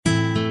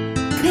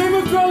Game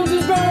of Thrones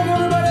is back,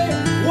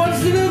 everybody!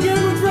 What's the new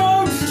Game of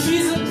Thrones?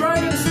 She's a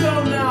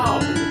Dragonstone now!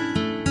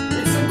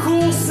 It's a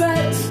cool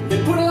set!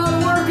 They put a lot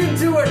of work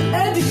into it!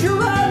 Ed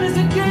Sheeran is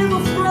in Game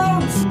of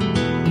Thrones!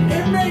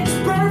 It makes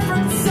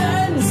perfect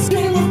sense!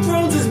 Game of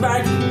Thrones is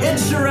back, Ed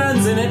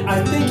Sheeran's in it,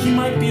 I think he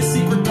might be a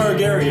secret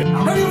Targaryen.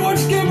 Have you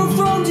watched Game of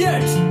Thrones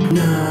yet?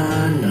 Nah.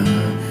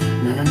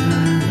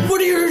 What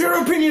is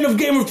your opinion of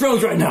Game of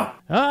Thrones right now?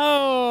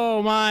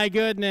 Oh my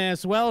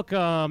goodness.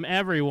 Welcome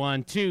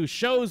everyone to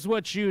Shows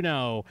What You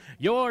Know,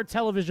 your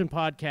television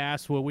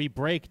podcast where we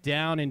break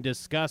down and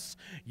discuss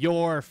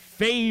your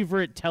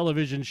favorite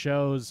television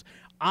shows.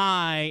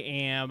 I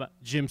am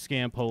Jim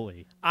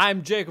Scampoli.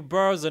 I'm Jacob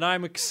Burrows, and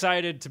I'm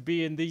excited to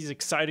be in these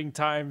exciting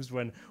times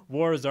when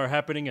wars are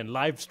happening and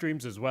live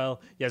streams as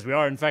well. Yes, we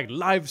are, in fact,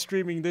 live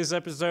streaming this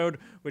episode,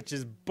 which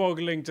is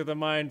boggling to the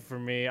mind for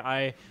me.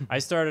 I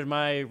started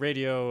my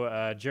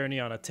radio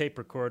journey on a tape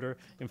recorder.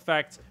 In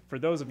fact, for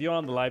those of you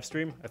on the live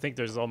stream, I think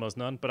there's almost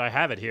none, but I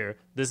have it here.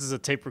 This is a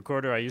tape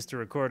recorder I used to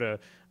record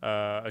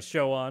a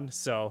show on,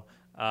 so...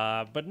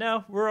 but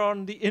now we're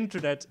on the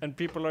internet and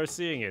people are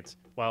seeing it.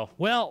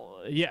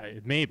 Well, yeah,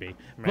 maybe.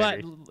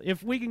 But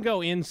if we can go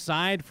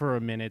inside for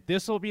a minute,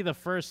 this will be the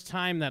first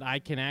time that I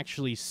can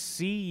actually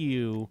see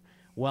you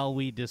while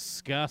we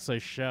discuss a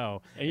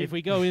show. If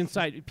we go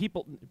inside,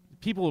 people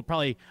will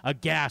probably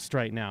aghast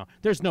right now.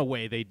 There's no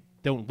way they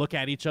don't look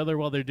at each other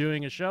while they're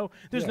doing a show.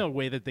 There's no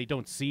way that they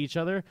don't see each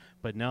other.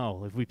 But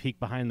no, if we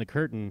peek behind the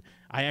curtain,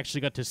 I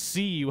actually got to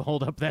see you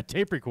hold up that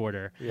tape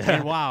recorder. Yeah.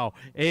 And wow,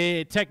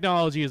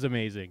 technology is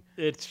amazing.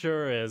 It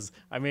sure is.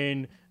 I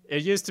mean,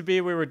 it used to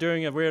be we were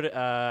doing a weird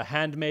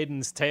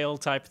Handmaiden's Tale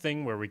type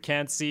thing where we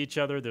can't see each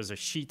other. There's a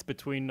sheet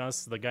between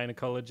us, the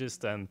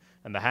gynecologist and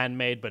the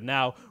handmaid, but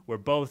now we're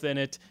both in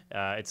it.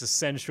 It's a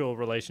sensual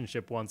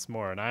relationship once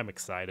more, and I'm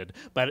excited.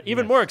 But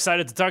even more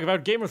excited to talk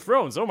about Game of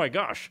Thrones. Oh my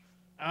gosh.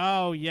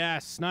 Oh,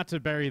 yes, not to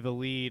bury the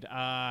lead.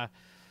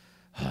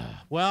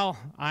 Well,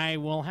 I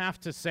will have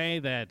to say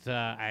that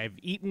I've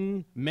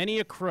eaten many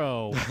a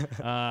crow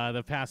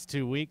the past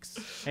 2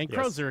 weeks. And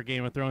crows are a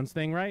Game of Thrones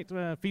thing, right?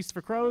 Feast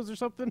for Crows or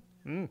something?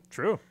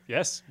 True.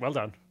 Yes. Well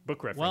done.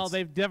 Book reference. Well,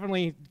 they've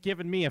definitely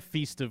given me a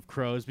feast of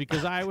crows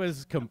because I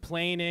was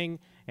complaining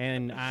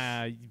and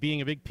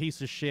being a big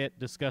piece of shit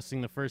discussing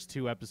the first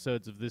 2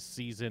 episodes of this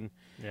season.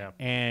 Yeah.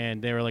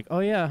 And they were like, oh,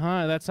 yeah,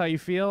 huh? That's how you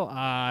feel?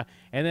 And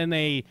then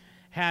they...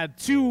 had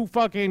 2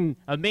 fucking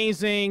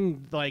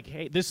amazing, like,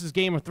 hey, this is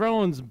Game of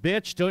Thrones,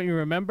 bitch, don't you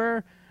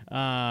remember?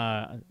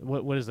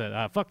 What is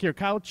that? Fuck Your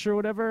Couch or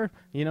whatever,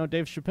 you know,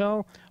 Dave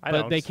Chappelle.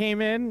 But they came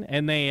in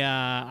and they,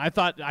 I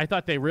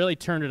thought they really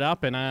turned it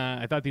up, and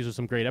I thought these were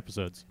some great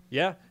episodes.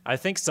 Yeah, I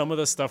think some of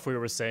the stuff we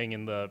were saying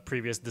in the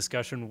previous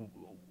discussion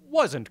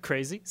wasn't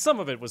crazy.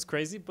 Some of it was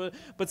crazy, but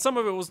some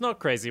of it was not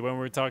crazy when we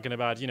were talking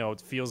about, you know, it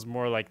feels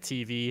more like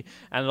TV,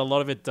 and a lot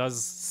of it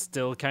does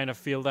still kind of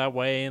feel that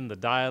way in the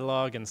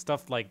dialogue and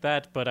stuff like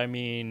that, but I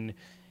mean,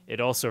 it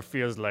also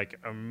feels like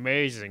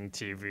amazing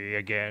TV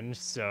again.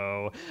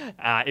 So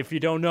if you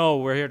don't know,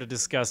 we're here to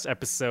discuss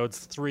episodes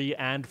 3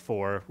 and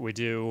 4. We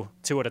do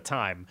 2 at a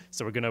time,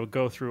 so we're going to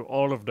go through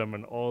all of them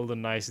and all the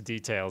nice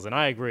details, and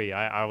I agree.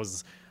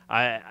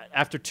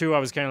 After 2, I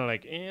was kind of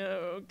like,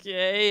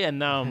 okay, and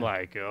now I'm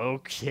like,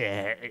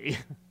 okay.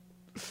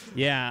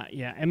 Yeah.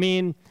 I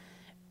mean,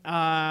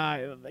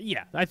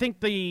 I think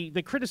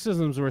the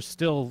criticisms were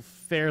still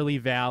fairly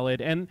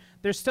valid, and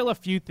there's still a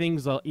few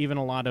things even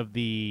a lot of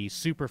the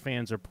super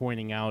fans are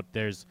pointing out.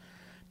 There's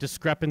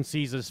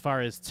discrepancies as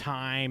far as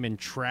time and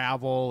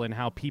travel and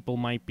how people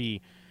might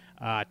be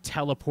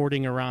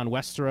teleporting around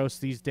Westeros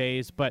these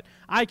days, but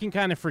I can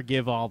kind of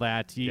forgive all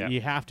that.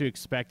 You have to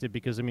expect it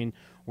because, I mean,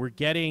 we're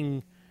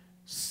getting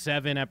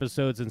 7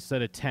 episodes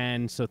instead of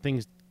 10, so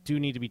things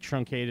do need to be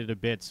truncated a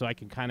bit, so I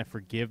can kind of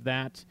forgive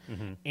that.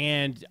 Mm-hmm.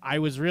 And I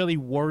was really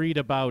worried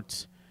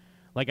about,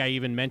 like I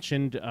even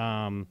mentioned,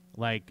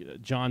 like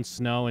Jon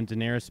Snow and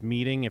Daenerys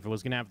meeting, if it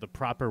was going to have the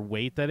proper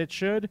weight that it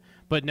should.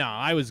 But no,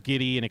 I was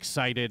giddy and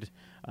excited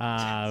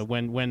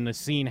when the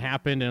scene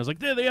happened, and I was like,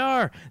 there they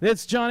are.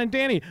 It's Jon and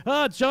Dany.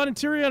 Oh, Jon and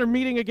Tyrion are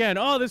meeting again.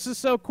 Oh, this is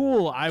so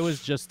cool. I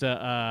was just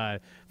a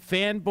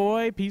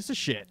fanboy piece of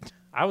shit.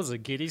 I was a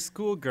giddy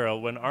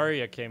schoolgirl when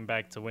Arya came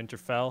back to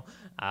Winterfell.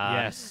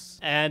 Yes.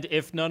 And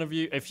if none of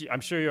you,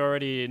 I'm sure you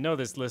already know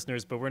this,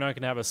 listeners, but we're not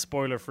going to have a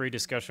spoiler-free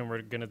discussion.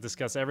 We're going to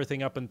discuss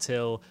everything up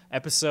until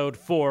episode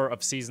 4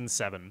 of season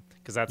 7,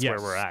 because that's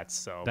where we're at.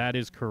 So that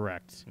is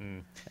correct.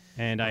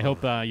 And I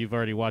hope you've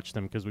already watched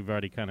them, because we've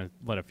already kind of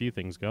let a few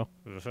things go.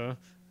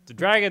 The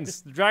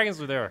dragons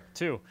were there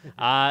too.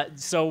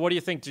 So what do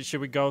you think?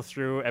 Should we go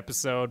through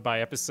episode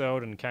by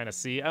episode and kind of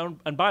see?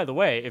 And by the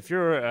way, if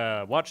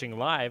you're watching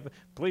live,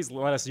 please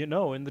let us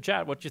know in the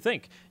chat what you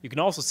think. You can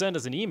also send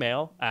us an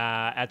email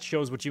at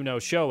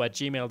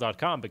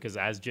showswhatyouknow@gmail.com, because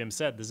as Jim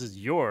said, this is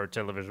your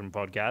television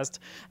podcast.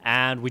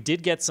 And we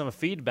did get some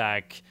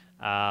feedback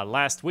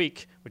last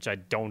week, which I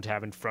don't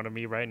have in front of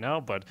me right now,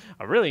 but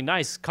a really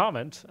nice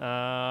comment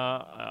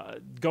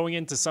going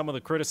into some of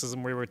the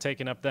criticism we were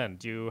taking up then.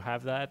 Do you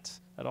have that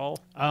at all?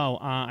 Oh,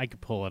 I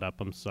could pull it up.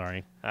 I'm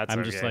sorry. That's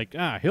I'm just okay.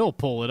 like, he'll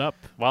pull it up.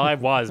 Well, I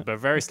was, but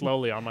very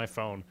slowly on my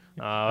phone.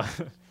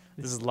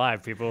 This is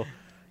live, people.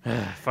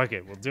 Fuck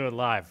it, we'll do it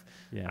live.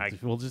 Yeah,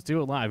 we'll just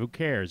do it live. Who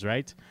cares,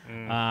 right?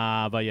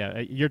 But yeah,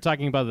 you're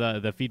talking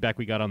about the feedback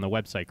we got on the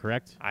website,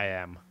 correct? I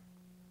am.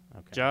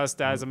 Okay.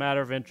 Just as a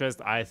matter of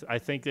interest, I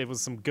think there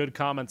was some good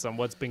comments on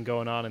what's been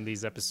going on in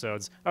these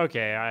episodes.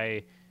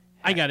 Okay,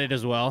 I got it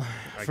as well.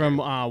 From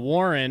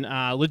Warren.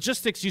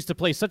 Logistics used to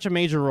play such a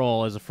major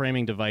role as a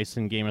framing device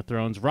in Game of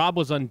Thrones. Rob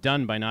was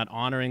undone by not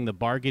honoring the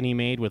bargain he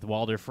made with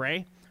Walder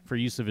Frey for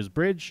use of his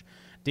bridge.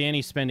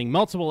 Dany spending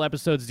multiple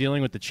episodes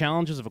dealing with the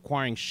challenges of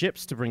acquiring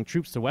ships to bring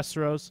troops to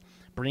Westeros.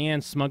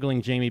 Brienne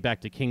smuggling Jaime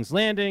back to King's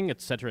Landing,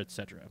 etc.,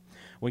 etc.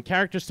 When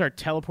characters start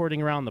teleporting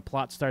around, the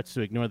plot starts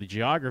to ignore the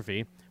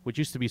geography, which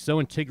used to be so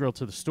integral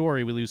to the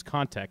story we lose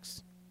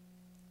context.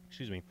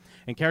 Excuse me.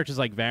 And characters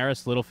like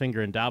Varys,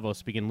 Littlefinger, and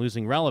Davos begin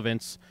losing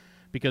relevance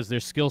because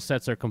their skill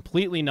sets are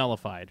completely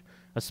nullified.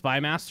 A spy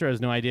master has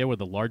no idea where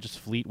the largest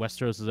fleet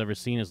Westeros has ever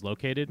seen is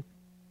located.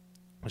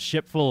 A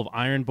ship full of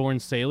ironborn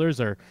sailors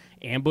are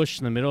ambushed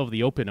in the middle of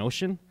the open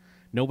ocean.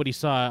 Nobody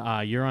saw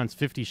Euron's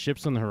 50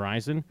 ships on the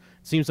horizon.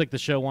 It seems like the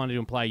show wanted to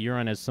imply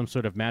Euron has some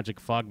sort of magic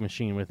fog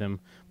machine with him,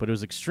 but it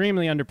was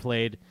extremely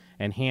underplayed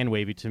and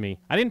hand-wavy to me.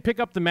 I didn't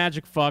pick up the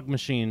magic fog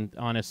machine,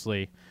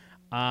 honestly.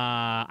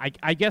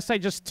 I guess I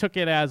just took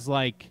it as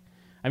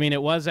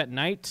it was at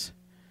night,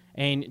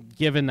 and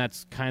given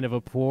that's kind of a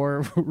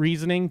poor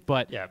reasoning,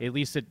 but at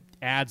least it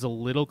adds a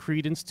little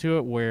credence to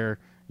it where,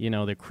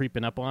 they're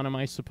creeping up on him,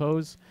 I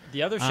suppose.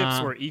 The other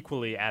ships were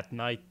equally at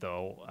night,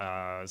 though.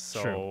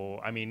 True.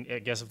 I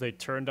guess if they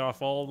turned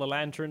off all the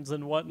lanterns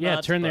and whatnot.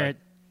 Yeah, turn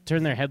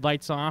their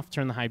headlights off,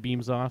 turn the high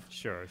beams off.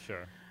 Sure.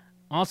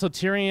 Also,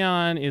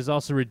 Tyrion is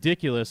also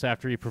ridiculous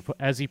after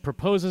as he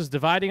proposes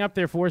dividing up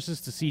their forces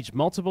to siege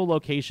multiple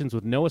locations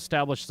with no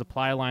established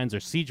supply lines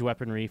or siege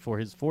weaponry for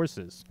his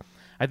forces.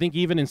 I think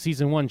even in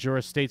Season 1,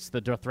 Jorah states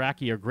the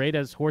Dothraki are great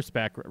as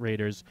horseback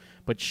raiders,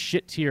 but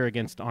shit tier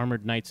against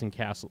armored knights and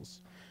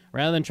castles.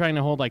 Rather than trying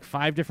to hold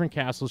 5 different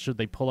castles should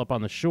they pull up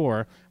on the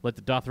shore, let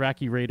the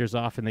Dothraki raiders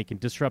off and they can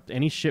disrupt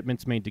any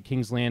shipments made to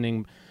King's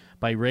Landing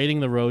by raiding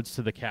the roads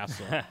to the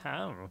castle.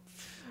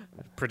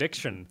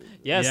 Prediction.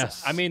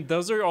 Yes. I mean,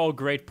 those are all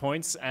great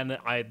points, and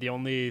the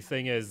only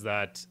thing is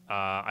that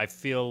I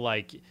feel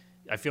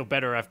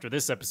better after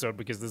this episode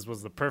because this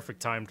was the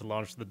perfect time to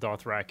launch the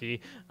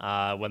Dothraki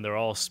when they're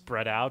all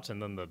spread out,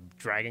 and then the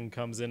dragon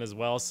comes in as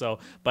well. So,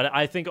 but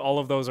I think all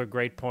of those are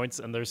great points,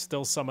 and there's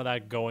still some of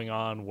that going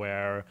on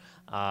where,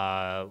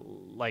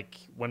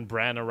 when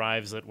Bran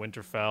arrives at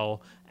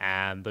Winterfell,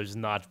 and there's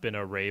not been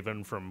a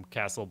Raven from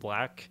Castle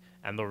Black,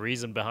 and the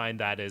reason behind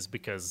that is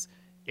because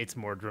it's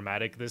more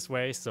dramatic this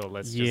way. So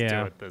let's just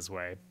do it this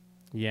way.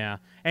 Yeah,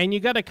 and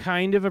you got to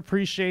kind of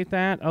appreciate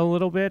that a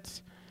little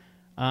bit.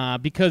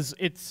 Because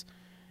it's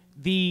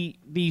the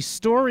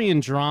story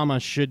and drama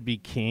should be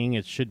king.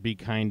 It should be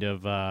kind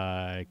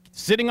of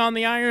sitting on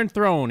the Iron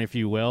Throne, if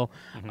you will,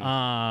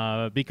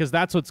 because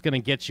that's what's going to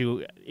get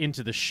you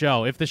into the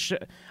show.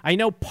 I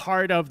know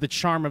part of the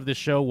charm of the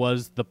show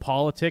was the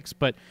politics,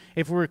 but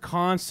if we're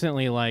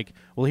constantly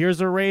well,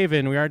 here's a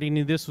Raven, we already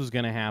knew this was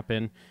going to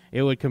happen,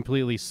 it would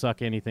completely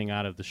suck anything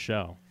out of the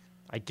show.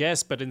 I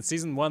guess, but in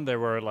Season 1, they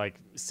were,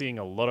 seeing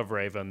a lot of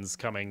ravens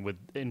coming with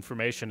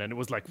information, and it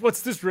was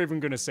what's this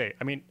raven going to say?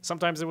 I mean,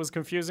 sometimes it was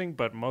confusing,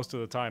 but most of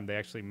the time, they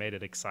actually made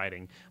it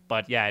exciting.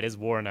 But yeah, it is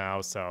war now,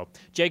 so...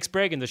 Jake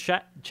Sprague in the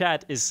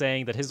chat is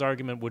saying that his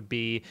argument would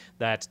be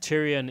that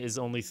Tyrion is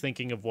only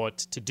thinking of what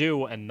to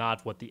do and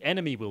not what the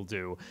enemy will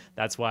do.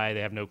 That's why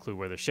they have no clue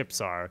where the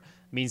ships are.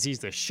 Means he's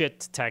the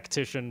shit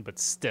tactician, but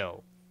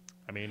still.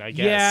 I mean, I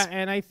guess... Yeah,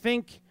 and I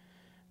think...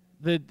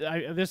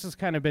 this has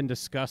kind of been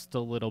discussed a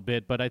little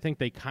bit, but I think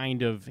they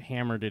kind of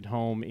hammered it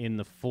home in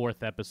the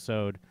 4th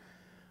episode,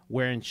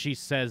 wherein she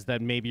says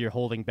that maybe you're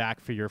holding back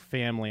for your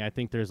family. I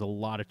think there's a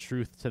lot of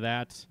truth to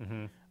that.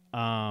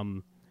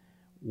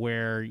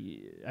 Where,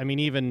 I mean,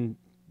 even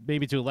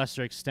maybe to a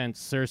lesser extent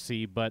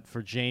Cersei, but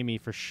for Jaime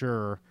for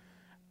sure.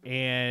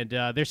 And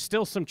there's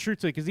still some truth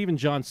to it, because even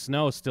Jon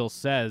Snow still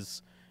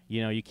says,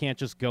 you can't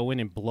just go in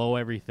and blow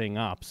everything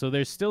up. So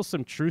there's still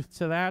some truth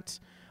to that.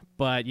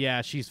 But,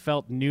 yeah, she's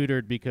felt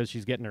neutered because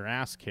she's getting her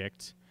ass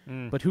kicked.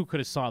 But who could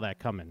have saw that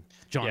coming?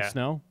 Jon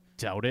Snow?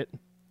 Doubt it.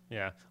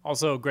 Yeah.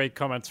 Also, great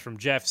comments from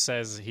Jeff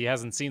says he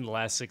hasn't seen the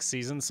last 6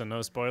 seasons, so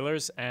no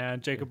spoilers.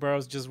 And Jacob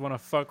Burrows just want to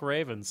fuck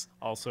ravens.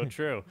 Also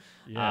true.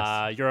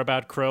 Yes. You're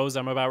about crows.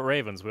 I'm about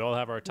ravens. We all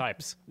have our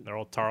types. They're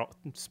all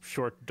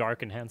short,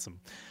 dark, and handsome.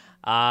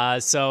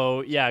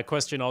 So, yeah, a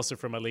question also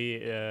from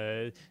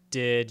Ali.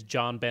 Did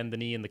Jon bend the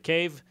knee in the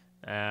cave?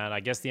 And I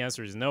guess the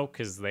answer is no,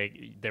 because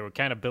they were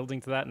kind of building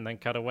to that and then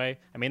cut away.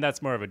 I mean,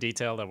 that's more of a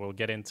detail that we'll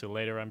get into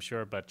later, I'm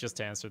sure. But just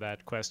to answer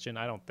that question,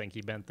 I don't think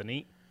he bent the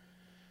knee.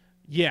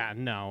 Yeah,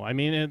 no. I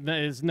mean,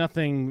 there's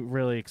nothing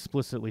really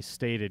explicitly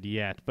stated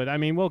yet, but I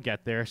mean, we'll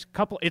get there.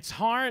 It's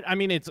hard. I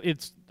mean,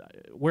 it's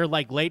we're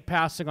like late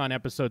passing on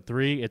episode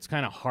 3. It's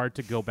kind of hard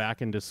to go back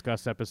and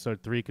discuss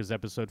episode 3 because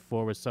episode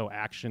 4 was so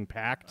action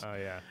packed. Oh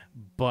yeah.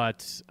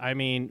 But I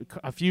mean,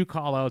 a few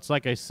call outs.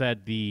 Like I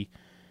said, the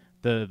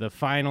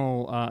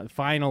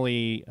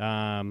finally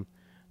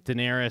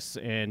Daenerys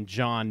and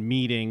Jon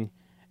meeting.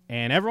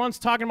 And everyone's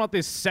talking about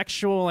this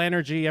sexual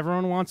energy.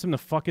 Everyone wants him to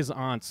fuck his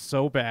aunt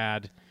so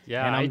bad.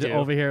 Yeah, and I'm I do.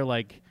 over here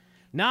like,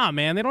 nah,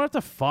 man, they don't have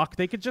to fuck.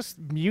 They could just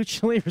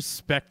mutually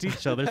respect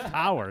each other's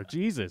power.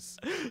 Jesus.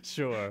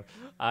 Sure.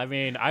 I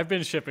mean, I've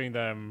been shipping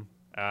them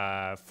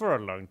for a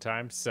long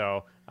time,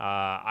 so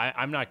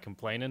I'm not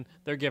complaining.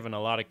 They're given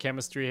a lot of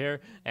chemistry here,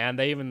 and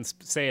they even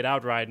say it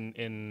outright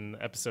in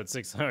episode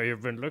 6. Oh,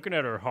 you've been looking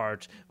at her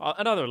heart.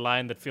 Another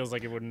line that feels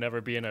like it would never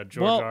be in a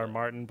George R. R.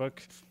 Martin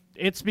book.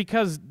 It's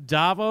because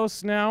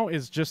Davos now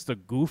is just a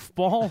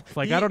goofball.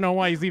 Like, I don't know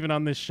why he's even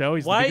on this show.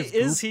 He's Why the biggest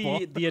is goofball.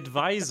 he the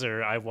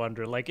advisor, I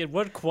wonder? Like,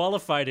 what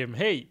qualified him?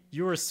 Hey,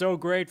 you were so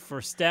great for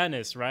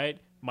Stannis, right?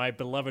 My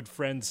beloved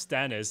friend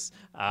Stannis.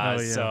 Yeah.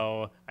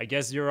 So I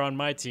guess you're on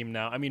my team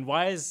now. I mean,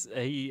 why is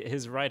he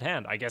his right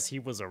hand? I guess he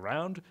was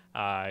around.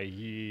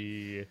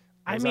 He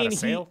was out of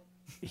sail.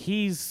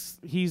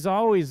 He's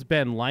always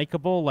been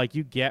likable. Like,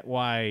 you get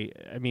why.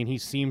 I mean, he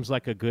seems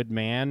like a good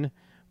man.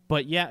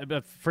 But yeah,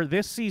 but for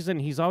this season,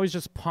 he's always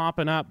just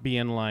popping up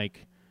being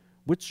like,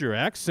 what's your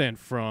accent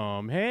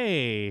from?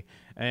 Hey,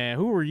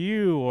 who are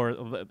you?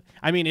 Or,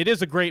 I mean, it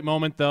is a great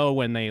moment, though,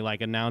 when they,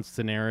 like, announce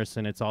Daenerys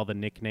and it's all the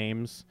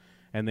nicknames.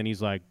 And then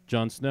he's like,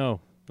 Jon Snow,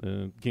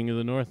 King of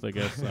the North, I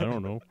guess. I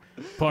don't know.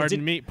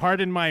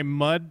 Pardon my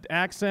mud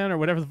accent or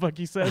whatever the fuck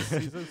he says.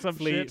 He says some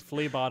shit.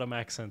 Flea bottom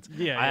accent.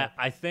 Yeah.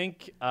 I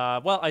think,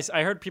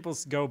 I heard people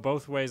go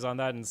both ways on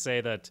that and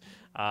say that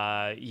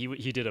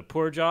he did a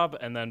poor job,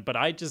 but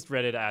I just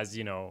read it as,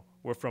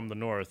 we're from the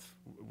North.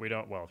 We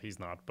don't, well, he's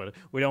not, but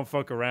we don't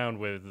fuck around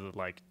with,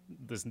 like,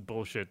 this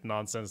bullshit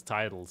nonsense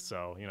title.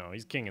 So,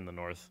 he's king in the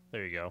North.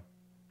 There you go.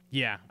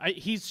 Yeah.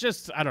 He's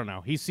just, I don't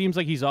know. He seems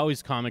like he's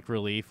always comic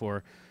relief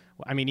or,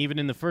 I mean, even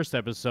in the first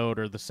episode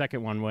or the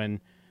second one when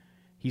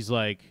he's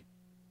like,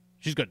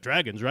 she's got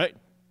dragons, right?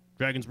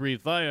 Dragons breathe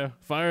fire.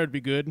 Fire would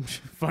be good.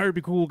 Fire would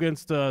be cool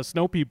against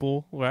snow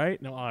people,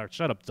 right? No,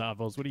 shut up,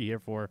 Davos. What are you here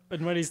for?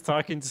 And when he's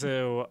talking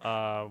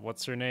to,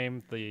 what's her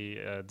name?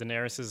 The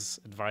Daenerys'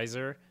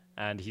 advisor,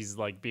 and he's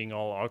like being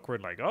all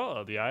awkward, like,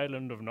 oh, the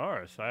island of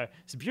North.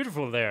 It's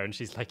beautiful there. And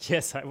she's like,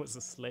 yes, I was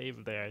a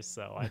slave there,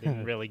 so I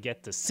didn't really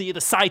get to see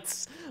the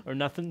sights or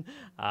nothing.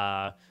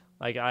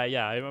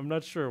 I'm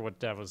not sure what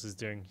Davos is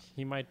doing.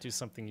 He might do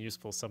something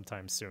useful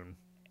sometime soon.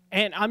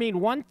 And, I mean,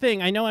 one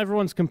thing, I know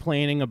everyone's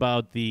complaining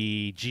about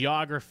the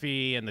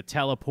geography and the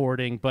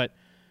teleporting, but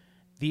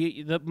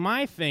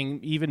my thing,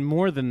 even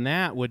more than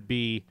that, would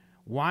be,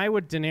 why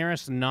would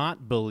Daenerys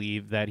not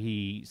believe that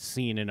he's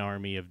seen an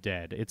army of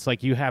dead? It's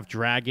like you have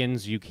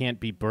dragons, you can't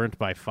be burnt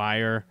by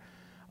fire.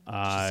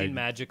 She's seen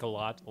magic a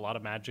lot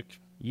of magic.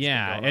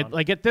 Yeah,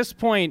 at this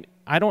point,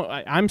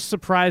 I'm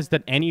surprised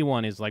that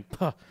anyone is like,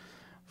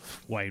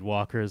 White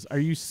Walkers, are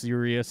you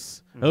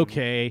serious? Mm-hmm.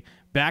 Okay,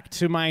 back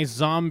to my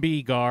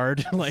zombie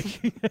guard.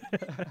 Like,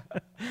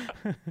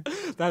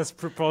 that's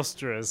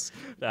preposterous.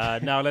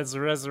 Now let's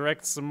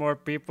resurrect some more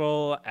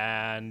people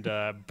and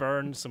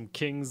burn some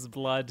king's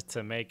blood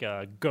to make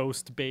a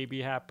ghost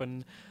baby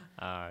happen.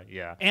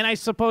 Yeah. And I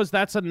suppose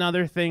that's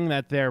another thing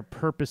that they're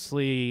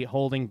purposely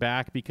holding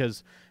back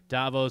because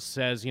Davos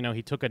says,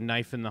 he took a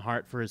knife in the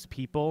heart for his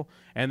people,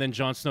 and then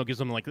Jon Snow gives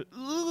him like,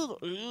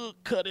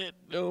 cut it,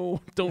 no,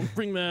 don't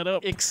bring that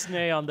up.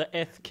 Ixnay on the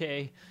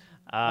FK.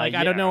 I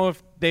don't know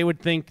if they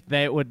would think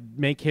that would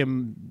make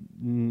him,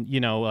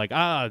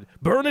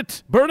 burn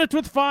it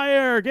with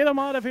fire, get him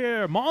out of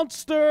here,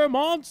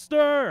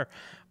 monster.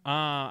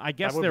 I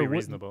guess that would there be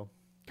reasonable.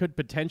 Could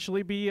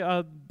potentially be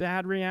a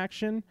bad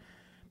reaction,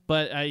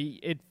 but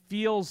it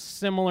feels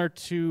similar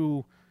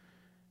to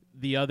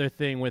the other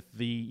thing with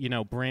the,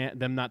 Bran,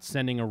 them not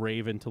sending a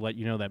raven to let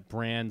you know that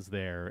Bran's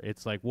there.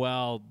 It's like,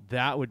 well,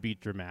 that would be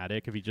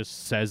dramatic if he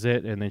just says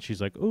it and then she's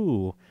like,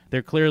 ooh,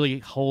 they're clearly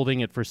holding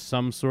it for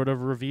some sort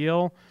of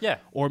reveal. Yeah.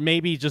 Or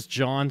maybe just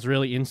Jon's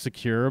really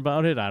insecure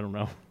about it. I don't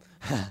know.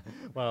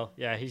 Well,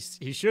 yeah,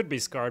 he should be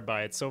scarred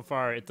by it. So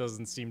far, it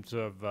doesn't seem to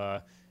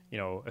have,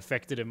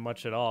 affected him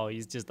much at all.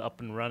 He's just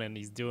up and running.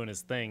 He's doing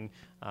his thing.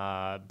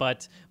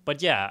 But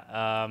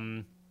yeah,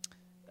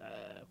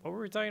 what were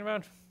we talking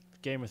about?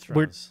 Game of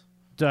Thrones.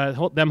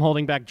 Them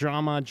holding back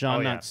drama,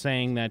 Jon not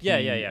saying that.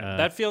 Yeah.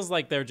 That feels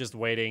like they're just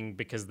waiting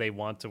because they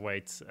want to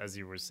wait, as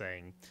you were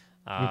saying.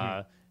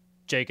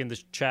 Jake in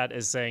the chat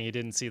is saying he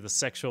didn't see the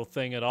sexual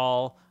thing at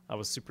all. I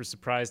was super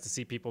surprised to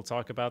see people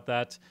talk about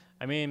that.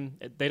 I mean,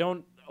 they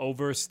don't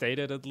overstate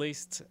it, at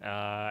least.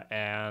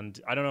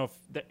 And I don't know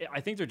if I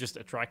think they're just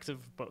attractive,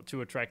 but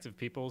two attractive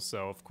people.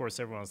 So of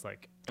course everyone's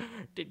like,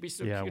 they'd be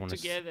so cute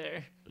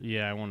together.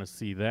 I want to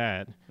see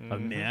that.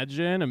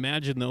 Mm-hmm.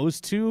 Imagine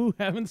those two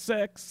having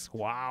sex.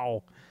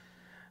 Wow.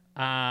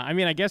 I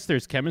mean, I guess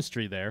there's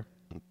chemistry there.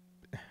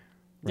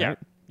 right?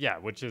 Yeah,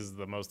 which is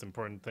the most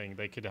important thing.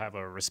 They could have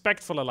a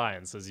respectful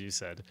alliance, as you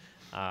said.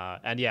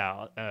 And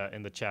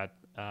in the chat,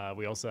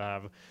 we also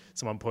have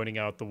someone pointing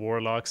out the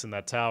warlocks in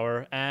that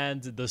tower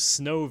and the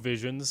snow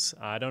visions.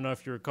 I don't know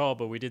if you recall,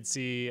 but we did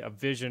see a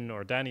vision,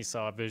 or Danny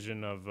saw a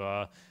vision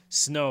of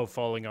snow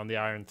falling on the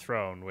Iron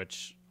Throne,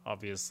 which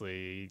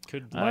obviously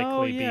could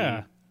likely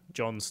be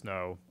Jon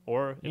Snow.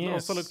 Or it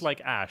also looked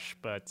like ash,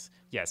 but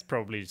yes,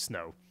 probably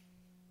snow.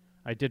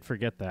 I did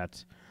forget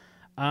that.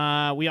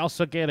 We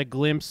also get a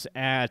glimpse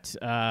at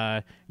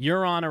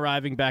Euron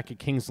arriving back at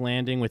King's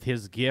Landing with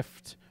his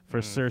gift for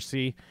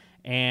Cersei.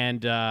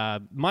 And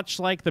much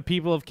like the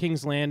people of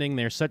King's Landing,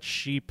 they're such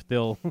sheep,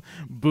 they'll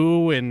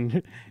boo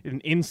and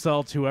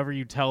insult whoever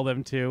you tell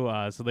them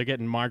to. So they're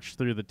getting marched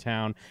through the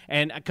town.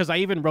 And because I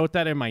even wrote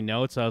that in my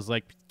notes, I was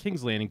like,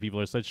 King's Landing people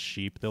are such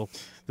sheep. They'll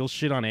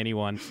shit on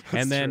anyone.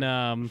 And then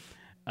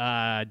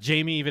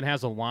Jaime even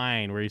has a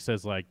line where he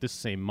says, like, this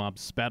same mob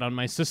spat on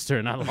my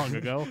sister not long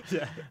ago.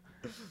 Yeah.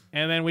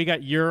 And then we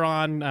got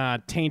Euron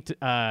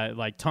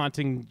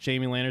taunting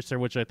Jaime Lannister,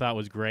 which I thought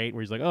was great,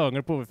 where he's like, oh, I'm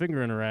going to put my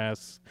finger in her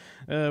ass.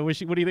 What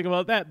do you think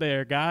about that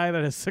there, guy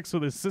that has sex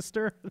with his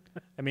sister?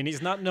 I mean,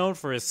 he's not known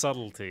for his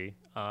subtlety,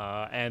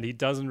 and he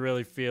doesn't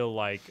really feel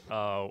like,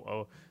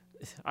 I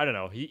don't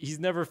know. He's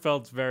never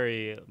felt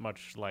very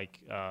much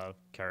like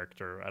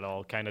character at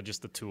all, kind of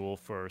just a tool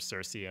for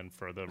Cersei and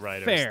for the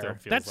writers. Fair.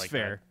 That's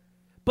fair.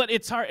 But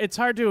it's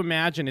hard to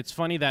imagine. It's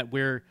funny that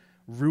we're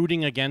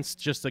rooting against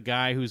just a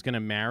guy who's going to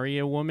marry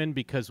a woman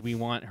because we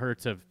want her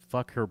to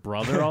fuck her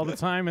brother all the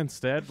time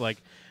instead.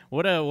 Like,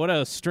 what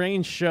a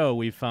strange show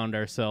we found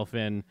ourselves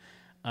in,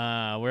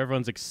 where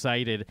everyone's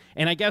excited.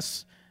 And I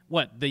guess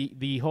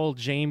the whole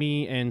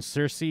Jaime and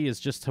Cersei is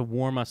just to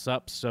warm us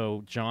up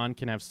so Jon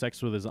can have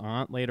sex with his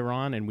aunt later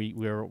on, and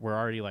we're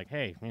already like,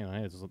 hey,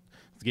 it's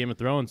Game of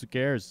Thrones, who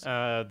cares?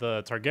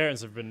 The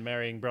Targaryens have been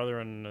marrying brother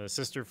and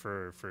sister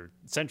for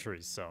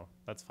centuries, so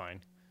that's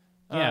fine.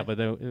 Yeah, but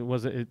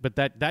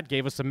that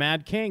gave us a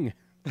Mad King.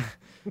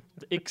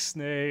 The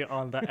Ixnay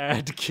on the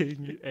Ad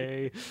King.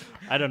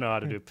 I don't know how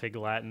to do pig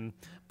Latin,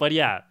 but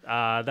yeah,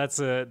 that's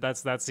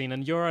that scene.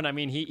 And Euron, I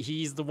mean,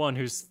 he's the one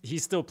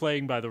he's still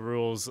playing by the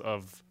rules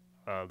of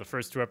the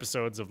first 2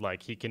 episodes of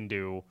like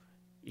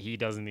he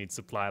doesn't need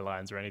supply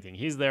lines or anything.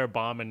 He's there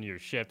bombing your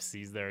ships.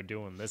 He's there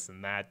doing this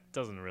and that.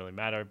 Doesn't really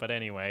matter. But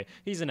anyway,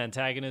 he's an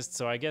antagonist,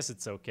 so I guess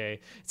it's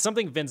okay. It's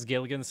something Vince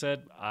Gilligan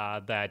said,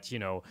 that,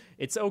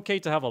 it's okay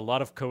to have a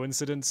lot of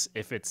coincidence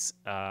if it's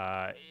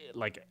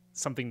like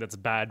something that's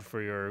bad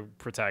for your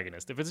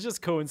protagonist. If it's just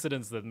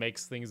coincidence that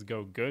makes things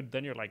go good,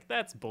 then you're like,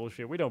 that's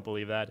bullshit. We don't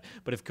believe that.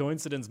 But if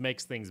coincidence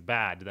makes things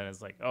bad, then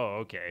it's like, oh,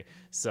 okay.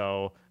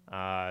 So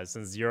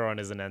since Euron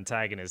is an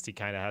antagonist, he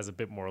kind of has a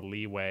bit more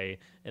leeway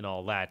in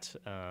all that,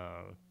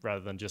 rather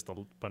than just a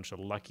bunch of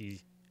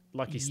lucky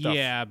stuff.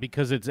 Yeah,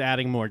 because it's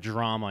adding more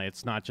drama.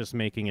 It's not just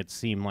making it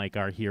seem like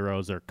our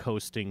heroes are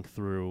coasting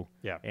through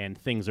and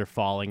things are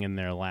falling in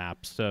their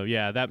laps. So,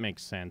 yeah, that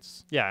makes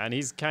sense. Yeah, and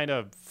he's kind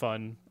of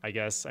fun, I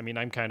guess. I mean,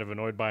 I'm kind of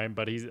annoyed by him,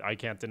 but I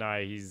can't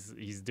deny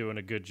he's doing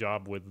a good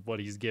job with what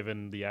he's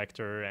given the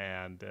actor,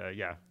 and,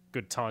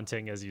 good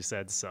taunting, as you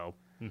said, so...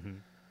 Mm-hmm.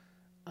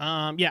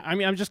 Yeah, I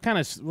mean, I'm just kind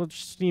of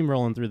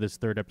steamrolling through this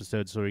 3rd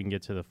episode so we can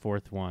get to the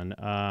 4th one.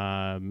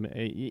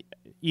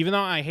 Even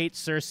though I hate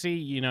Cersei,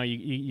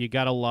 you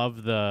gotta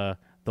love the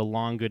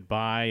long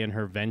goodbye and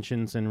her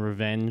vengeance and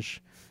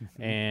revenge.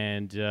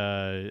 And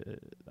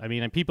I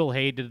mean, people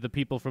hated the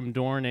people from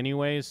Dorne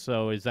anyways.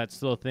 So is that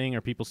still a thing?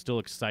 Are people still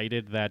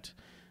excited that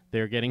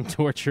they're getting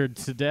tortured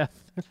to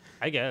death?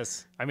 I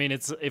guess. I mean,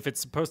 if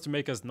it's supposed to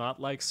make us not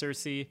like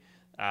Cersei.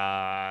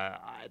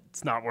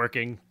 It's not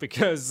working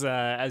because,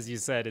 as you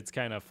said, it's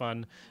kind of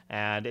fun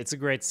and it's a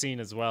great scene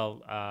as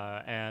well.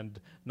 And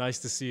nice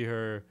to see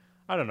her.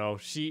 I don't know.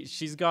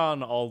 She's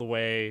gone all the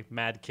way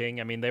Mad King.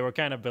 I mean, they were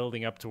kind of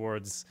building up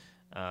towards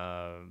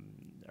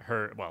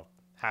her. Well,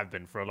 have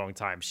been for a long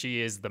time. She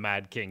is the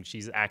Mad King.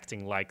 She's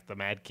acting like the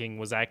Mad King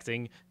was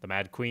acting, the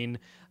Mad Queen.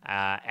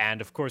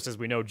 And of course, as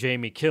we know,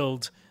 Jaime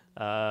killed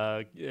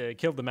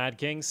the Mad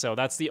King. So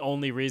that's the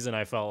only reason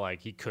I felt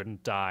like he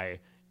couldn't die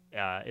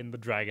in the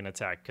dragon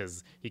attack,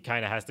 because he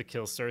kind of has to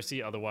kill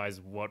Cersei.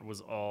 Otherwise, what was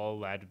all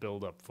that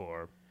build up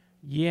for?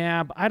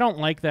 Yeah, but I don't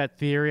like that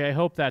theory. I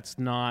hope that's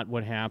not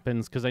what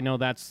happens, because I know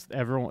that's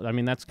everyone. I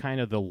mean, that's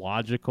kind of the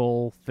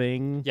logical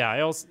thing. Yeah,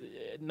 I also,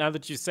 now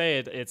that you say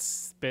it,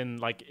 it's been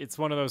like, it's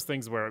one of those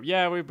things where,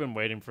 we've been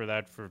waiting for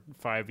that for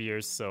 5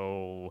 years.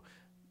 So,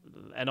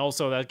 and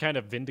also that kind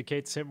of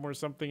vindicates him or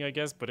something, I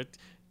guess, but it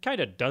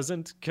kind of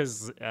doesn't,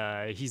 because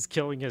he's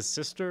killing his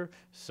sister.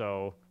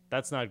 So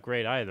that's not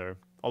great either.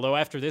 Although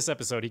after this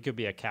episode, he could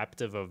be a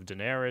captive of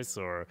Daenerys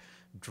or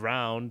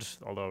drowned,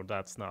 although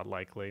that's not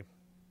likely.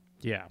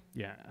 Yeah.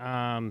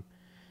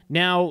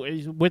 Now,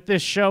 with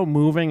this show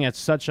moving at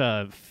such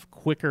a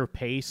quicker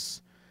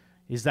pace,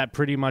 is that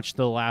pretty much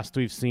the last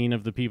we've seen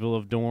of the people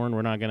of Dorne?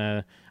 We're not going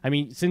to... I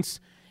mean, since...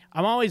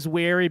 I'm always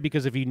wary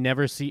because if you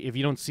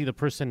don't see the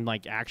person,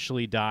 like,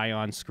 actually die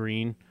on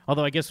screen...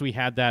 Although I guess we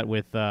had that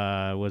with,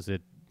 was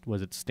it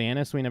was it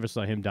Stannis? We never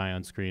saw him die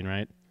on screen,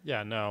 right?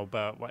 Yeah, no,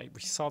 but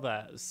we saw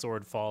that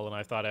sword fall, and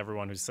I thought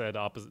everyone who said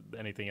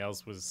anything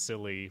else was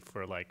silly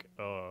for like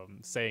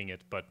saying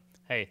it. But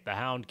hey, the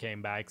Hound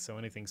came back, so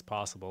anything's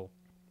possible.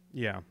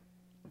 Yeah.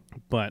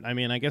 But, I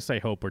mean, I guess I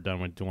hope we're done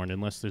with Dorne,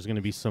 unless there's going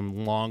to be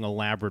some long,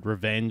 elaborate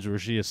revenge where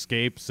she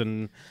escapes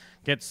and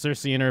gets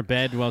Cersei in her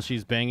bed while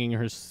she's banging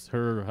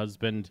her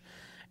husband.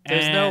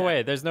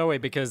 There's no way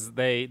because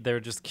they're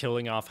just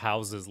killing off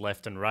houses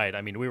left and right.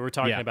 I mean, we were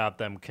talking about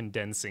them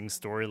condensing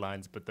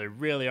storylines, but they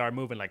really are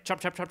moving like chop,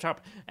 chop, chop,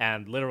 chop,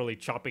 and literally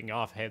chopping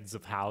off heads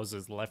of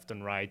houses left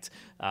and right.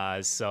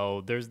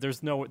 So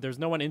there's no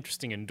one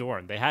interesting in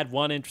Dorne. They had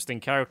one interesting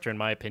character, in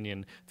my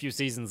opinion, a few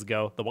seasons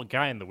ago, the one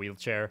guy in the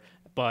wheelchair,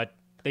 but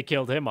they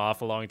killed him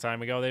off a long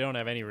time ago. They don't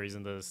have any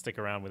reason to stick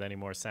around with any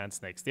more Sand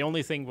Snakes. The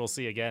only thing we'll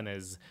see again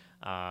is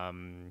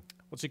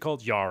what's she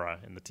called, Yara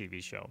in the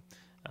TV show.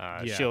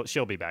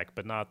 She'll be back,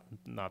 but not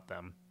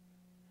them.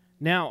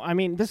 Now, I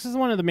mean, this is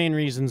one of the main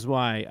reasons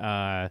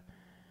why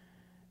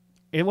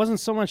it wasn't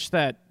so much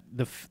that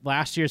the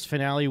last year's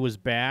finale was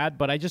bad,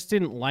 but I just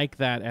didn't like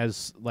that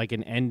as like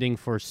an ending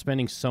for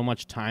spending so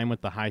much time with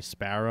the High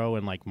Sparrow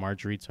and like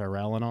Marjorie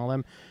Tyrell and all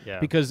them.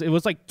 Yeah. Because it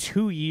was like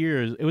 2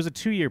 years. It was a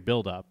 2-year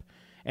buildup,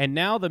 and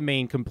now the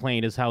main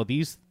complaint is how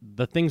the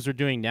things they're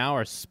doing now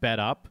are sped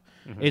up.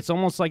 Mm-hmm. It's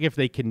almost like if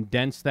they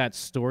condensed that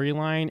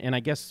storyline, and I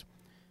guess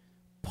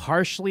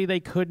partially they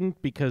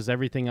couldn't because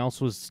everything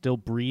else was still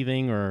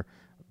breathing, or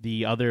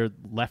the other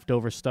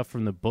leftover stuff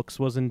from the books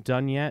wasn't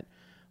done yet.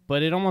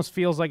 But it almost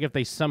feels like if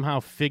they somehow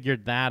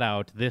figured that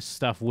out, this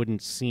stuff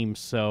wouldn't seem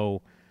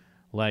so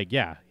like,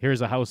 yeah, here's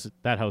a house,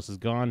 that house is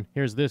gone.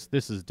 Here's this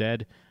is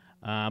dead.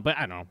 But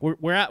I don't know.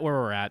 We're at where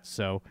we're at,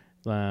 so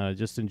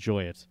just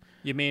enjoy it.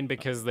 You mean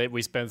because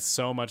we spent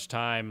so much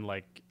time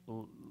like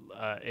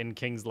in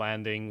King's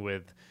Landing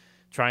with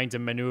trying to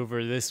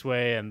maneuver this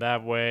way and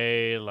that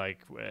way, like,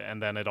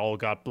 and then it all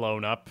got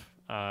blown up.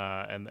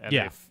 And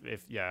yeah.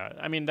 if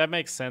I mean, that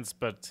makes sense,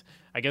 but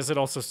I guess it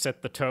also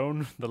set the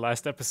tone, the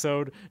last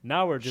episode.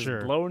 Now we're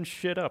just blowing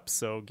shit up,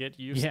 so get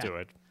used to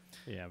it.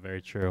 Yeah,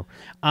 very true.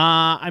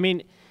 I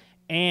mean,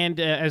 and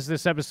as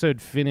this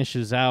episode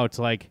finishes out,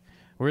 like,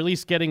 we're at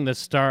least getting the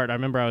start. I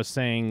remember I was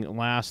saying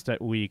last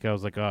week, I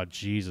was like, oh,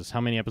 Jesus,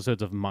 how many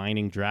episodes of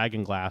mining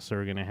Dragonglass are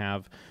we going to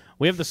have?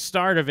 We have the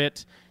start of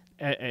it.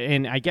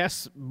 And I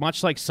guess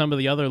much like some of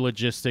the other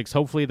logistics,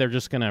 hopefully they're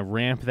just going to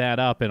ramp that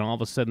up, and all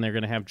of a sudden they're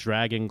going to have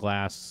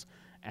Dragonglass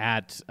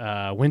at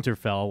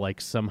Winterfell, like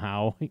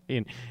somehow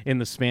in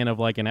the span of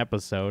like an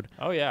episode.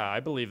 Oh yeah, I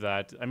believe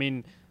that. I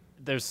mean,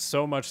 there's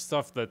so much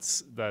stuff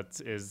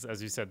that is,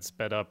 as you said,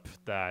 sped up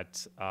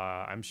that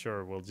I'm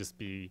sure we'll just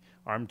be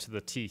armed to the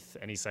teeth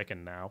any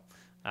second now.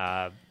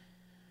 And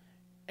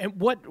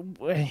what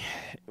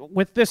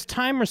with this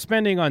time we're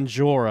spending on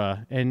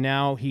Jorah, and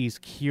now he's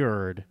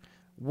cured.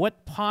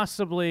 What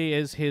possibly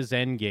is his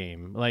end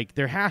game? Like,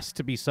 there has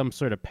to be some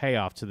sort of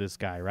payoff to this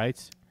guy,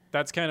 right?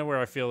 That's kind of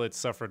where I feel it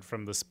suffered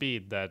from the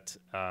speed that,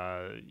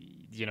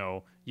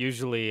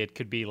 usually it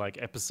could be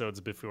like episodes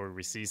before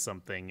we see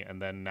something,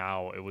 and then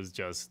now it was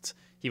just,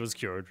 he was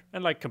cured,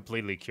 and like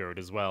completely cured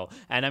as well.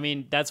 And I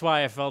mean, that's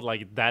why I felt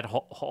like that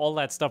all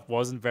that stuff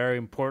wasn't very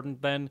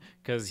important then,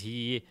 because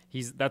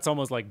he's that's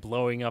almost like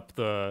blowing up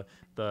the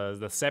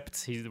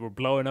sept. We're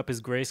blowing up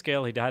his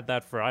grayscale. He'd had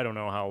that for I don't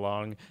know how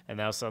long, and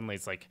now suddenly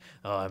it's like,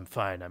 oh, I'm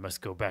fine, I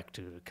must go back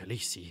to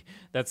Khaleesi.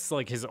 That's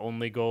like his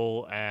only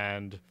goal,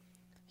 and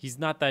he's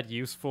not that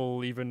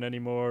useful even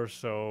anymore,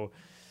 so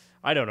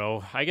I don't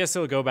know. I guess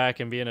he'll go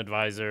back and be an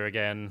advisor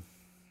again.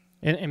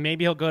 And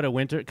maybe he'll go to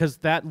Winter, because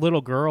that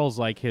little girl's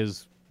like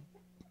his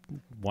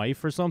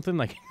wife or something?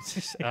 Like,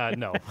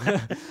 no.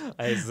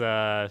 His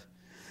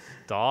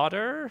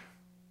daughter?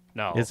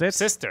 No. Is it?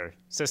 Sister.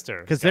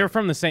 Because they're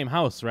from the same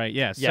house, right?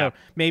 Yeah. So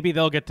maybe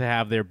they'll get to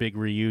have their big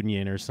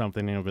reunion or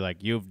something, and it'll be like,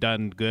 you've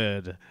done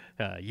good,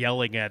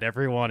 yelling at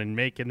everyone and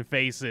making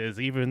faces,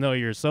 even though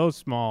you're so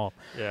small.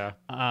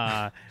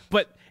 Yeah.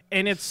 But,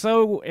 and it's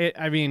so,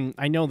 I mean,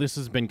 I know this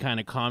has been kind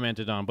of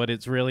commented on, but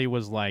it really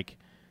was like,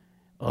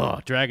 oh,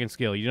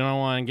 Dragonscale, you don't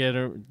want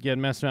to get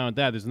messed around with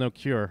that. There's no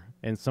cure.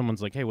 And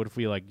someone's like, hey, what if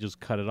we like just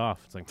cut it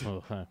off? It's like,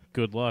 oh,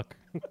 good luck.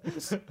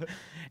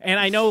 And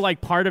I know like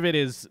part of it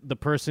is the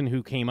person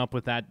who came up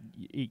with that.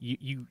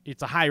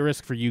 It's a high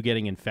risk for you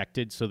getting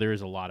infected, so there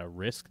is a lot of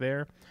risk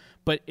there.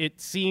 But it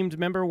seemed,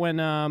 remember when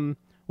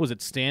was it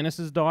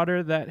Stannis'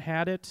 daughter that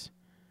had it,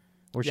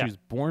 or she was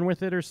born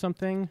with it or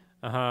something?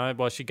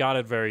 Well, she got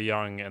it very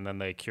young, and then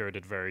they cured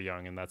it very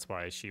young, and that's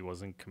why she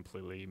wasn't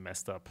completely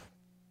messed up.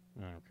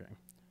 Okay.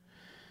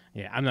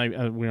 Yeah, I'm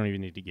not. We don't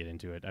even need to get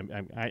into it.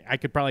 I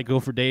could probably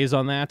go for days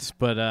on that,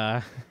 but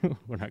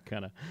we're not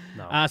gonna.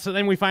 No. So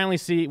then we finally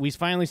see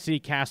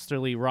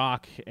Casterly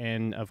Rock,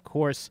 and of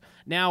course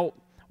now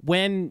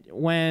when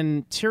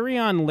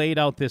Tyrion laid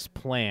out this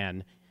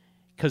plan,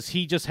 because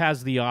he just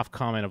has the off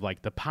comment of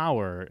like the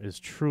power is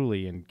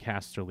truly in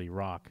Casterly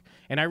Rock,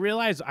 and I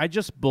realized I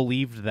just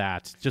believed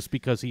that just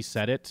because he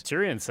said it.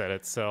 Tyrion said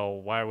it,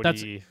 so why would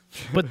he?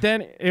 But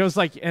then it was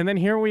like, and then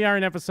here we are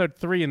in episode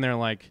 3, and they're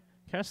like,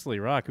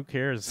 Casterly Rock, who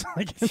cares?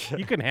 Like,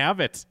 you can have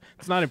it.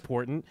 It's not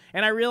important.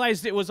 And I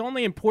realized it was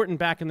only important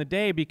back in the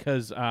day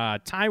because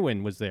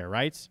Tywin was there,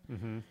 right?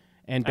 Mm-hmm.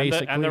 And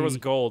basically, and there was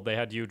gold. They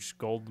had huge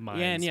gold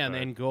mines. Yeah,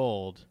 and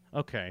gold.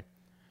 Okay.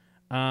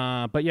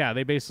 But yeah,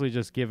 they basically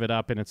just give it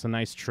up, and it's a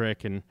nice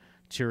trick, and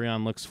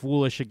Tyrion looks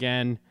foolish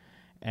again.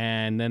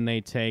 And then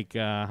they take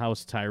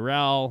House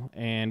Tyrell,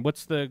 and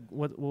what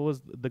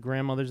was the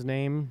grandmother's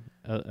name?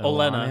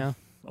 Olenna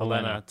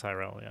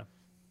Tyrell, yeah.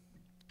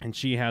 And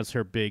she has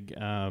her big,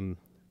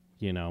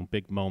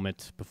 big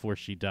moment before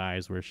she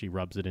dies, where she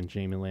rubs it in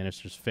Jaime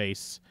Lannister's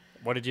face.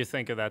 What did you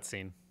think of that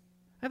scene?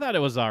 I thought it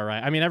was all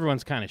right. I mean,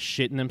 everyone's kind of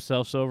shitting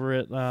themselves over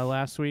it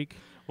last week.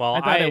 Well,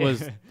 I thought it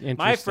was interesting.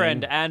 My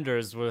friend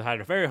Anders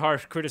had a very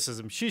harsh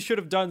criticism. She should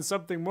have done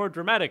something more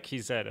dramatic, he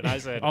said. And I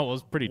said, oh, it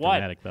was pretty what?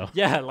 dramatic, though.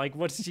 Yeah, like,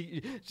 what's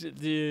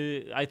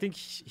I think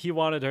he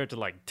wanted her to,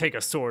 like, take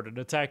a sword and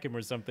attack him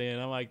or something.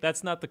 And I'm like,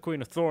 that's not the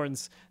Queen of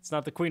Thorns. It's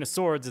not the Queen of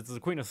Swords. It's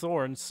the Queen of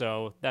Thorns.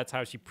 So that's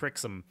how she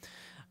pricks him.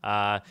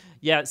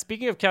 Yeah,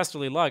 speaking of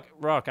Casterly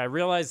Rock, I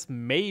realized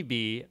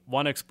maybe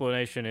one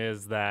explanation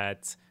is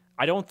that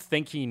I don't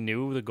think he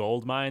knew the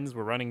gold mines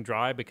were running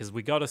dry, because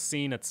we got a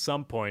scene at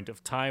some point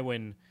of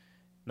Tywin.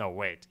 No,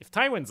 wait. If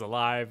Tywin's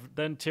alive,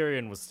 then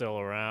Tyrion was still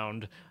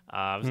around.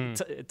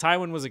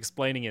 Tywin was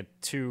explaining it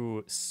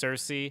to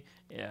Cersei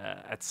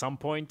at some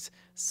point.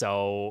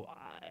 So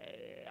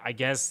I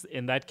guess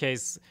in that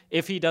case,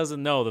 if he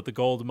doesn't know that the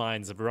gold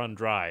mines have run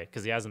dry,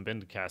 because he hasn't been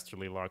to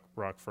Casterly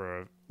Rock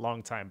for a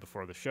long time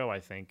before the show, I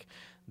think,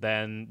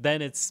 then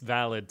it's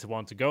valid to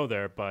want to go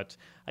there. But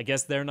I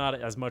guess they're not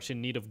as much in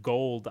need of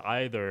gold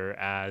either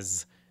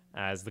as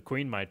the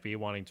Queen might be,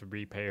 wanting to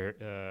repay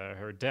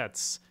her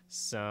debts.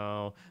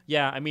 So,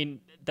 yeah, I mean,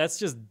 that's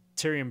just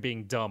Tyrion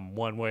being dumb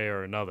one way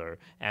or another.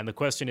 And the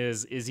question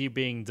is he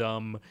being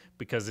dumb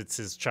because it's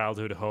his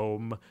childhood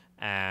home,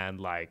 and,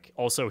 like,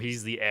 also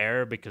he's the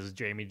heir because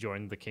Jaime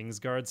joined the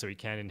Kingsguard, so he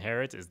can't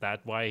inherit? Is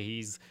that why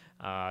he's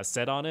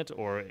set on it?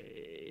 Or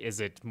is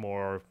it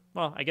more...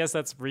 Well, I guess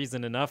that's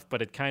reason enough,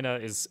 but it kind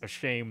of is a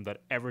shame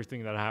that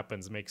everything that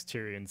happens makes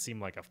Tyrion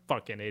seem like a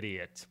fucking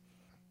idiot.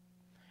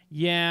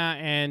 Yeah,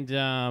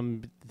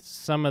 and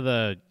some of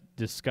the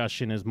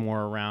discussion is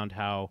more around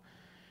how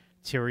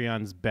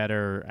Tyrion's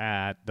better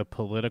at the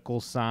political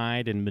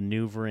side and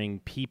maneuvering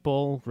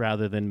people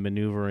rather than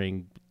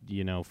maneuvering,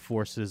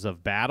 forces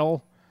of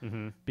battle.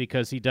 Mm-hmm.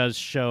 Because he does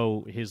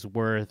show his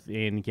worth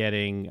in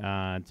getting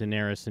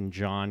Daenerys and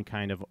Jon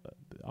kind of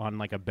on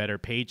like a better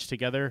page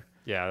together.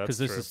 Yeah, that's because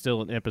this true. is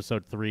still in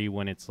episode 3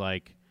 when it's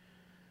like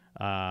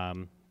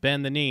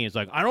bend the knee. It's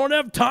like, I don't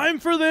have time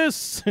for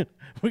this.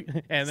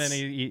 And then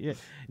he,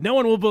 no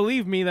one will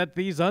believe me that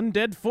these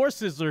undead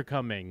forces are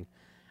coming.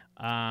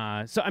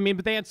 So, I mean,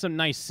 but they had some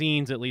nice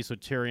scenes, at least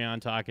with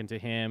Tyrion talking to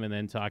him and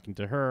then talking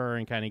to her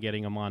and kind of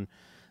getting them on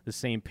the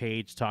same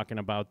page, talking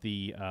about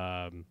the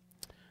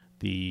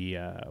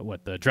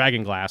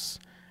dragon glass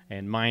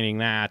and mining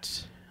that.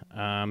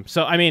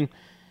 So, I mean,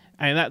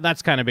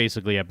 that's kind of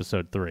basically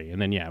episode 3.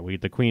 And then, yeah,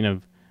 the Queen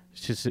of...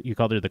 you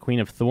called her the Queen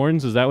of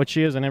Thorns? Is that what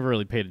she is? I never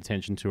really paid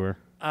attention to her.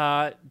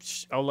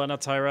 Olenna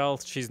Tyrell.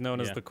 She's known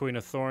as the Queen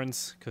of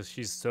Thorns because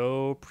she's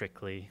so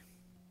prickly.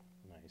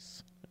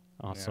 Nice.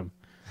 Awesome.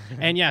 Yeah.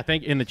 And yeah,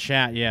 in the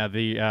chat, yeah,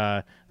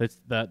 the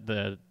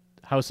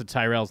House of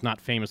Tyrell is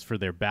not famous for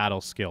their battle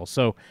skill.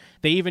 So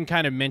they even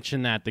kind of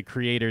mention that, the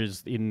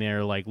creators, in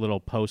their like little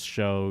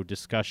post-show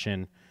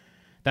discussion.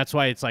 That's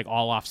why it's like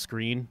all off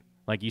screen.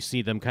 Like, you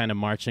see them kind of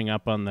marching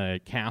up on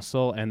the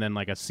castle, and then,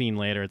 like, a scene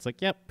later, it's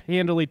like, yep,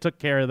 handily took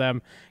care of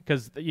them,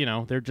 because,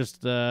 they're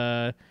just,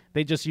 they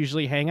just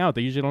usually hang out.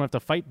 They usually don't have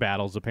to fight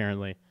battles,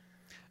 apparently.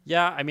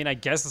 Yeah, I mean, I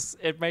guess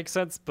it makes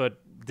sense,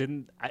 but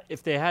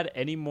if they had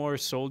any more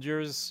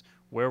soldiers,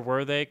 where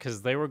were they?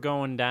 Because they were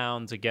going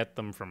down to get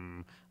them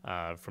from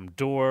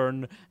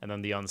Dorne, and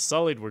then the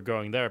Unsullied were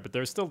going there, but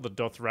there's still the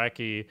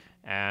Dothraki,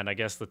 and I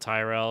guess the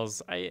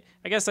Tyrells. I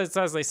guess that's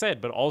as they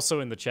said, but also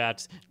in the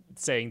chat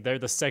saying they're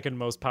the second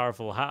most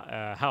powerful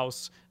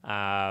house,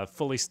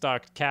 fully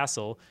stocked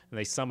castle, and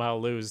they somehow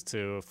lose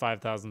to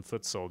 5,000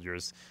 foot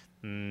soldiers.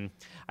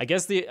 I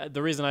guess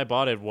the reason I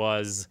bought it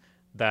was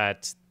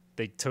that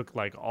they took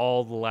like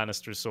all the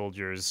Lannister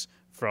soldiers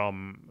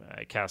from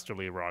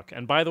Casterly Rock.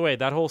 And by the way,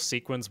 that whole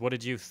sequence, what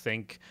did you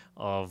think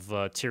of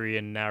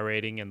Tyrion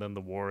narrating and then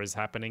the war is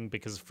happening?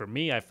 Because for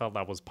me, I felt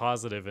that was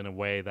positive in a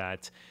way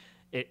that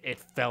it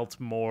felt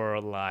more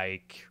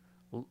like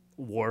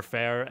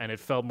warfare, and it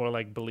felt more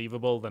like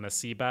believable than a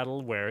sea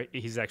battle where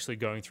he's actually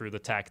going through the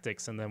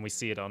tactics, and then we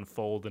see it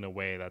unfold in a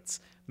way that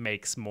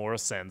makes more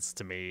sense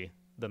to me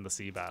than the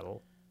sea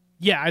battle.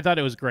 Yeah, I thought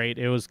it was great.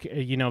 It was,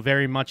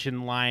 very much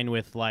in line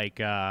with like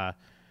in a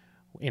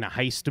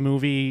heist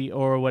movie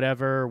or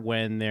whatever,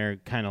 when they're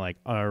kind of like,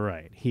 all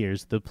right,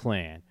 here's the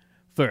plan.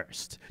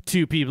 First,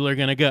 2 people are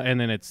gonna go, and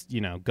then it's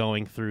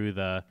going through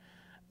the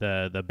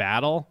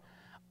battle.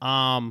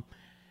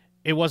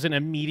 It wasn't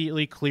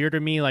immediately clear to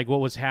me like what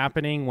was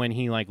happening when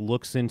he like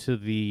looks into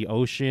the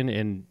ocean,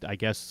 and I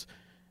guess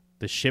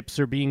the ships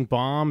are being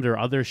bombed or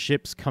other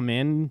ships come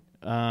in.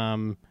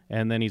 And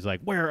then he's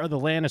like, "Where are the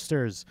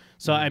Lannisters?"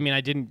 So I mean,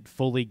 I didn't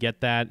fully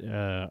get that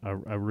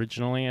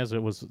originally as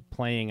it was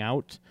playing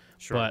out,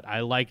 but I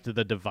liked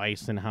the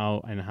device and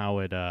how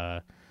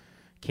it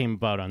came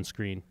about on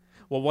screen.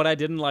 Well, what I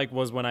didn't like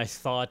was when I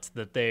thought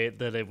that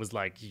it was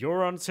like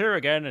Euron's here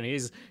again and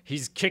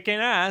he's kicking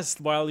ass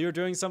while you're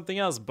doing something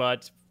else.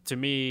 But to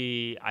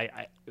me,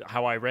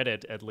 how I read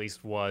it at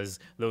least was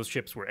those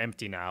ships were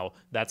empty now.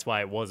 That's why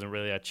it wasn't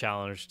really a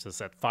challenge to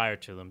set fire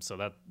to them. So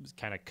that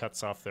kind of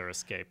cuts off their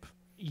escape.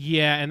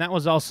 Yeah, and that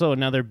was also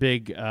another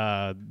big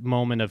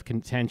moment of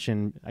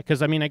contention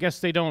because I mean, I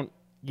guess you don't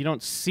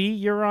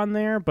see Euron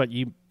there, but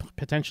you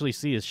potentially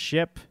see his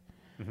ship.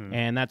 Mm-hmm.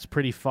 And that's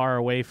pretty far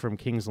away from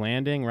King's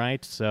Landing,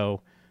 right?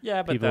 So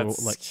yeah, but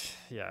that's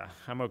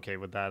I'm okay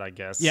with that, I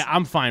guess. Yeah,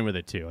 I'm fine with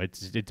it too.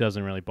 It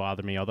doesn't really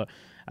bother me, although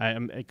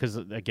because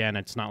again,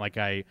 it's not like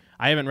I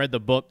haven't read the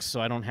books,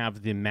 so I don't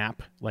have the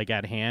map like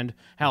at hand.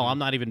 Hell, I'm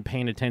not even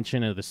paying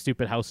attention to the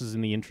stupid houses in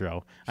the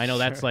intro. I know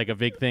that's like a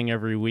big thing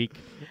every week.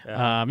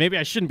 Yeah. Maybe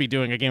I shouldn't be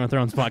doing a Game of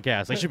Thrones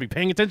podcast. I should be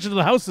paying attention to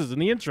the houses in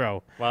the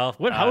intro. Well,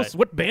 what house?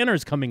 What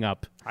banner's coming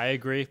up? I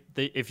agree.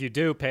 If you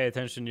do pay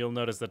attention, you'll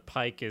notice that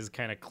Pike is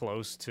kind of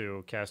close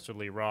to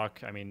Casterly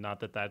Rock. I mean,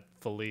 not that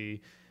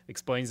fully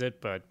explains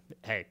it, but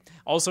hey.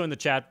 Also in the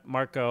chat,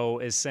 Marco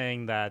is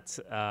saying that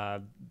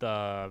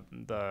the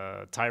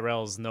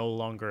Tyrells no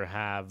longer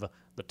have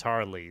the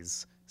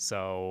Tarleys.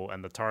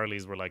 And the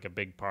Tarleys were like a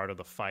big part of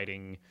the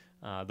fighting.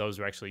 Those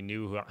who actually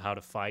knew how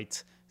to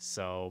fight.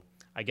 So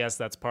I guess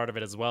that's part of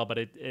it as well. But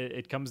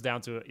it comes down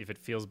to if it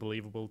feels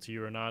believable to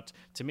you or not.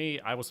 To me,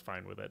 I was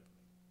fine with it.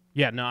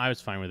 Yeah, no, I was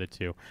fine with it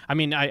too. I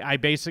mean, I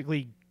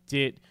basically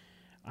did.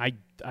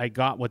 I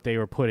got what they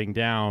were putting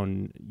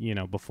down,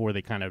 before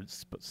they kind of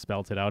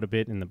spelt it out a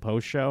bit in the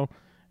post show.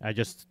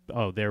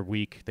 They're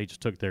weak. They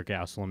just took their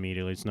castle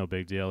immediately. It's no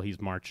big deal.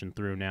 He's marching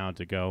through now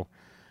to go,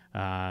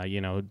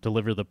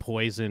 deliver the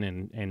poison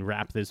and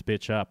wrap this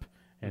bitch up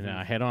and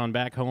head on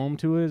back home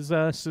to his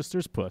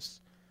sister's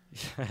puss.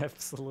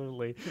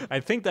 Absolutely. I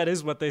think that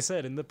is what they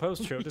said in the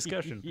post-show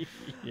discussion.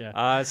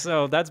 Yeah.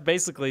 So that's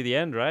basically the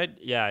end, right?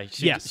 Yeah.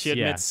 She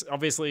admits,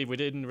 obviously we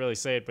didn't really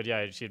say it, but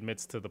yeah, she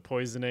admits to the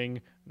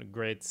poisoning. A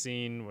great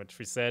scene, which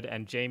we said.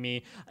 And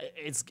Jaime,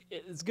 it's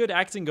good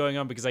acting going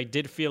on because I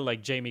did feel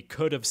like Jaime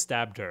could have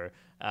stabbed her,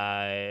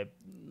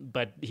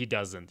 but he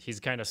doesn't. He's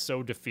kind of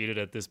so defeated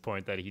at this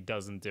point that he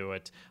doesn't do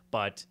it.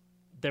 But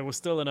there was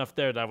still enough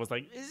there that I was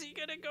like, is he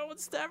going to go and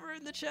stab her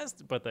in the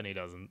chest? But then he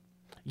doesn't.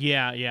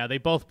 Yeah, they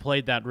both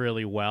played that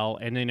really well,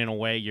 and then in a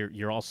way,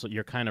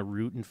 you're kind of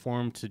rooting for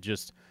him to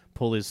just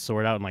pull his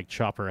sword out and like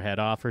chop her head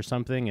off or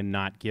something, and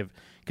not give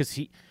because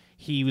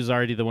he was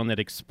already the one that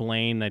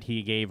explained that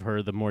he gave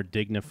her the more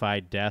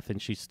dignified death, and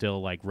she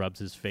still like rubs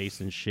his face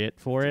and shit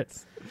for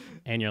it,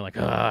 and you're like,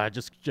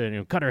 just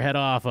cut her head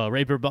off,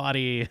 rape her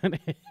body.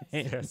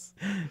 Yes.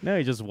 No,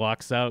 he just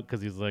walks out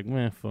because he's like,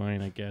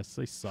 fine, I guess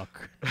they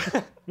suck.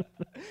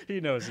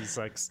 He knows he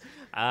sucks.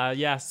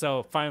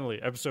 So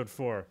finally, episode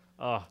 4.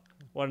 Oh,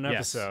 what an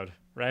episode,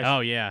 right? Oh,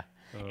 yeah.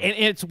 And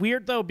it's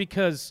weird, though,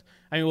 because,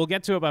 I mean, we'll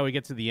get to it when we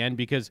get to the end,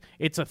 because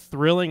it's a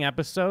thrilling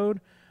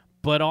episode,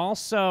 but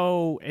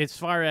also, as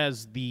far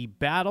as the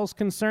battle's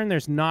concerned,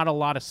 there's not a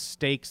lot of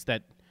stakes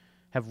that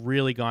have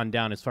really gone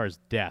down as far as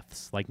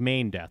deaths, like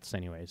main deaths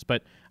anyways.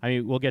 But, I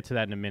mean, we'll get to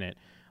that in a minute.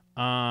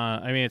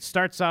 It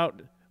starts out,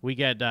 we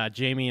get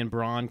Jaime and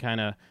Bronn kind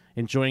of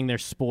enjoying their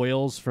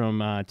spoils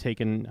from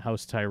taking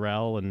House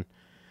Tyrell, and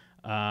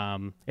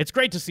it's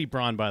great to see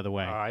Bronn, by the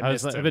way.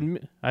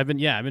 I've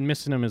been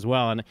missing him as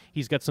well, and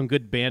he's got some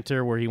good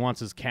banter where he wants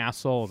his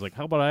castle. I was like,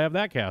 how about I have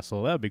that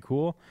castle? That'd be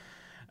cool.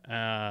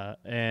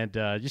 And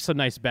just a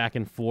nice back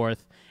and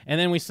forth. And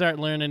then we start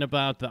learning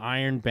about the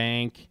Iron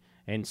Bank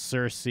and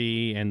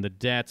Cersei and the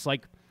debts.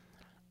 Like,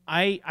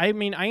 I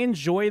mean, I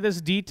enjoy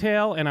this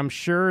detail, and I'm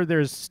sure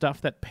there's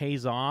stuff that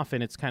pays off,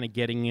 and it's kind of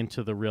getting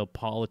into the real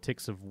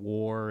politics of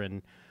war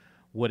and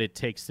what it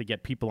takes to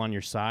get people on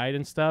your side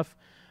and stuff.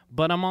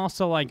 But I'm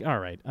also like, all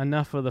right,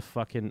 enough of the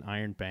fucking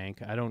Iron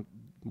Bank. I don't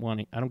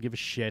give a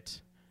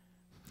shit.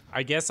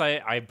 I guess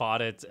I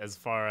bought it as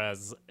far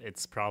as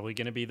it's probably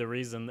going to be the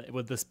reason.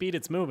 With the speed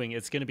it's moving,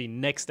 it's going to be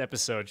next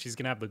episode. She's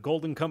going to have the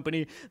Golden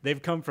Company.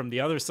 They've come from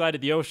the other side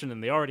of the ocean,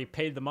 and they already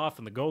paid them off,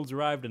 and the gold's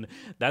arrived. And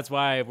that's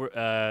why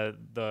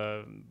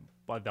the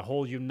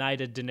whole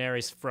united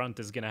Daenerys front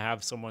is going to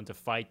have someone to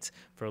fight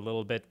for a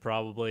little bit,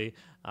 probably.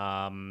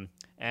 And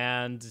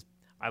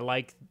I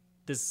like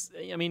this.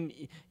 I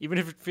mean, even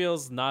if it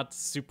feels not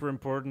super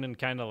important and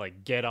kind of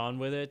like get on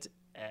with it,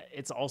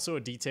 it's also a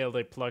detail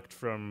they plucked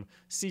from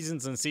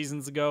seasons and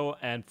seasons ago,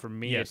 and for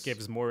me, It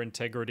gives more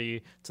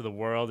integrity to the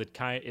world.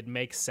 It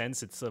makes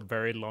sense. It's a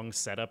very long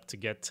setup to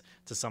get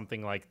to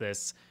something like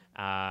this,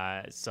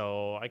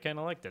 so I kind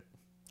of liked it.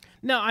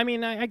 No, I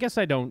mean, I guess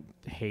I don't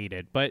hate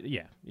it, but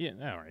yeah,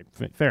 all right,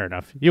 fair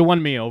enough. You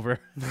won me over.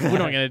 What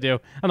am I gonna do?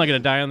 I'm not gonna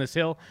die on this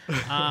hill.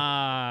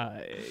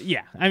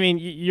 Yeah, I mean,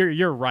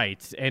 you're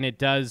right, and it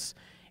does.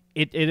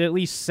 It at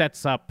least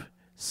sets up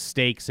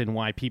stakes in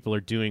why people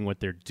are doing what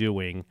they're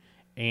doing,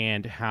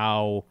 and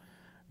how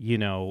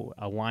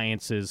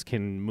alliances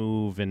can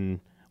move and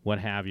what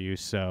have you.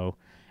 So,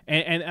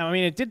 and I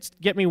mean, it did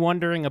get me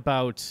wondering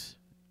about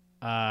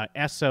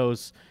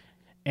Essos,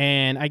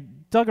 and I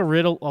dug a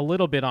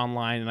little bit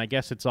online, and I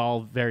guess it's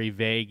all very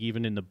vague,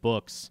 even in the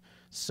books.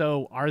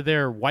 So, are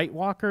there White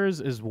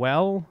Walkers as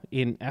well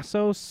in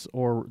Essos,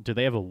 or do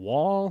they have a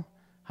wall?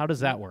 How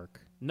does that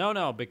work?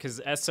 No, because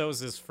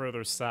Essos is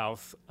further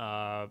south.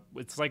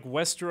 It's like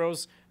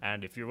Westeros,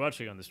 and if you're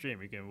watching on the stream,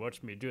 you can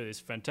watch me do this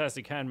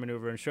fantastic hand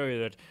maneuver and show you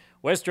that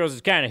Westeros is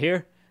kind of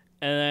here,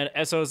 and then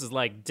Essos is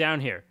like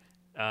down here,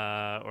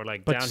 or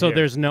like down here. But so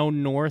there's no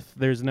north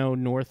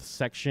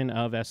section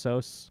of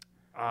Essos?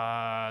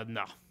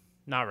 No,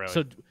 not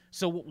really.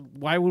 So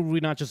why would we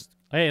not just...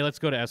 Hey, let's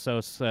go to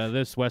Essos.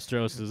 This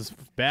Westeros is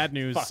bad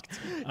news.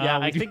 Yeah,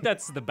 I think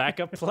that's the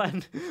backup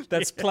plan.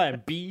 That's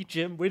plan B,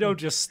 Jim. We don't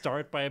just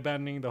start by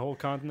abandoning the whole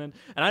continent.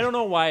 And I don't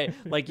know why,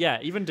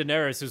 even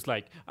Daenerys, who's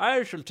like,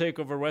 I shall take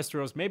over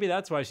Westeros. Maybe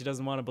that's why she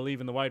doesn't want to believe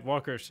in the White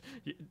Walkers.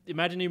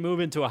 Imagine you move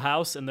into a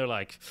house and they're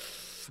like,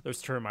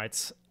 there's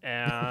termites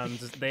and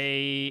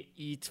they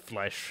eat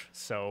flesh.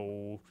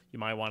 So you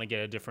might want to get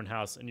a different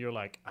house. And you're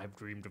like, I've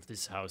dreamed of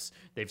this house.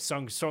 They've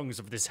sung songs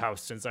of this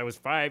house since I was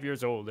 5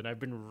 years old, and I've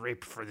been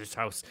raped for this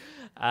house.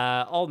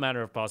 All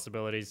manner of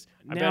possibilities.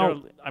 I'm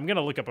going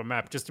to look up a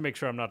map just to make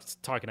sure I'm not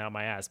talking out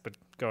my ass, but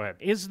go ahead.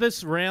 Is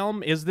this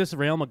realm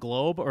a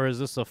globe, or is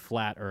this a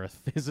flat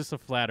Earth? Is this a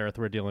flat Earth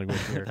we're dealing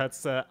with here?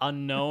 That's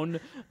unknown.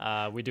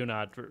 We do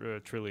not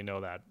truly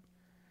know that.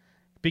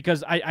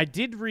 Because I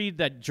did read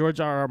that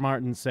George R.R.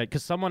 Martin said,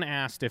 because someone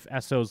asked if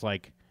Essos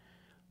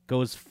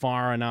goes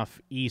far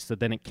enough east that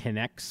then it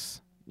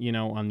connects,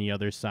 on the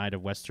other side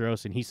of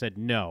Westeros, and he said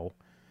no.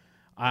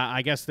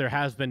 I guess there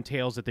has been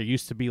tales that there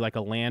used to be like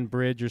a land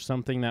bridge or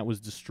something that was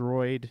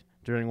destroyed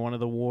during one of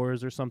the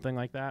wars or something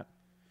like that.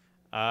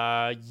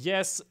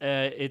 Yes,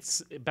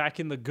 it's back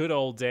in the good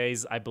old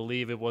days. I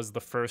believe it was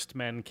the first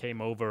men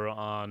came over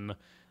on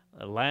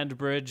a land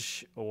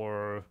bridge,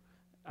 or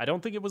I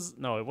don't think it was.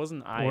 No, it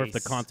wasn't ice. Or if the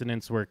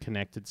continents were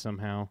connected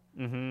somehow.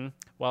 Mm-hmm.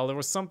 Well, there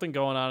was something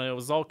going on, and it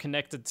was all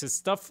connected to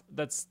stuff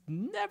that's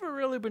never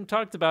really been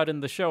talked about in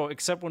the show,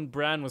 except when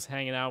Bran was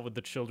hanging out with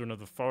the Children of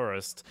the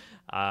Forest.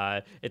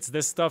 It's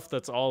this stuff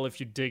that's all if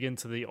you dig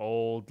into the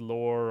old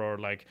lore, or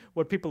like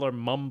what people are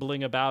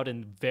mumbling about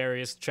in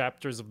various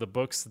chapters of the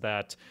books,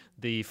 that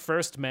the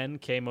first men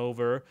came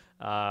over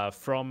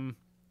from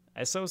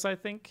Essos, I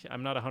think.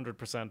 I'm not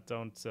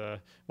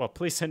 100%.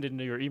 Please send in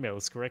your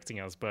emails correcting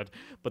us. But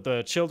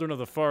the Children of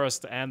the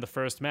Forest and the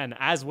First Men,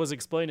 as was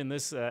explained in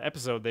this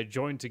episode, they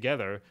joined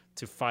together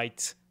to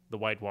fight the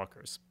White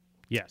Walkers.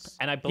 Yes,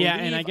 and I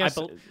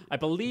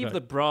believe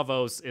that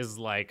Braavos is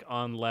like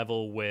on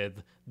level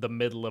with the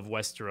middle of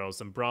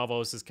Westeros, and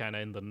Braavos is kind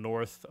of in the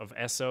north of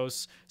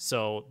Essos.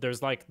 So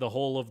there's like the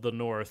whole of the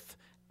north,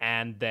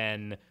 and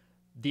then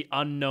the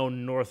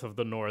unknown north of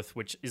the north,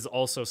 which is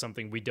also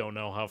something we don't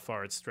know how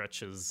far it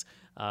stretches.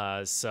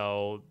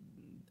 So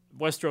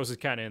Westeros is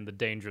kind of in the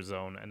danger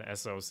zone, and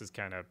Essos is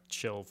kind of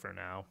chill for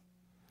now.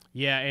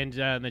 Yeah, and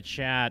in the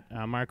chat,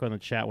 Marco in the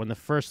chat, when the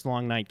first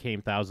long night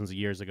came thousands of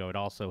years ago, it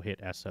also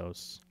hit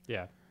Essos.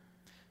 Yeah.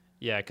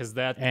 Yeah, because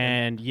that...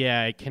 And,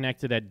 it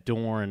connected at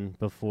Dorne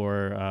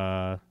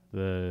before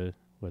the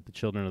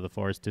Children of the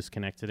Forest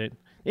disconnected it.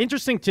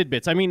 Interesting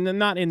tidbits. I mean,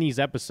 not in these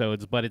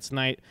episodes, but it's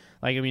nice.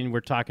 Like, I mean, we're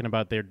talking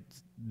about the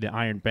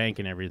Iron Bank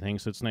and everything,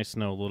 so it's nice to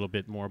know a little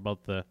bit more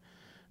about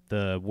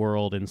the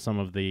world and some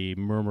of the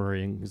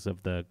murmurings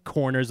of the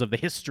corners of the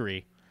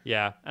history.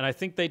 Yeah, and I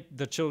think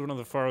the Children of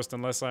the Forest,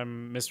 unless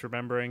I'm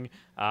misremembering,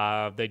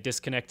 they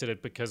disconnected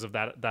it because of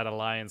that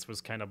alliance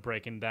was kind of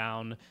breaking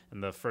down,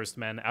 and the First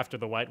Men, after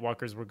the White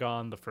Walkers were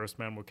gone, the First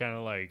Men were kind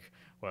of like,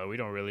 well, we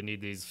don't really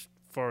need these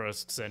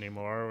forests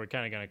anymore. We're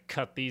kind of going to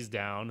cut these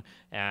down,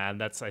 and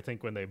that's, I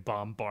think, when they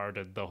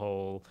bombarded the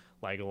whole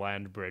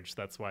land bridge.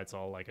 That's why it's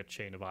all like a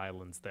chain of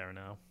islands there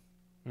now.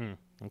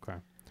 Okay.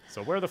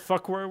 So where the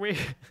fuck were we?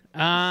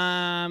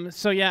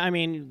 So yeah, I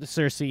mean,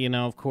 Cersei,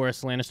 of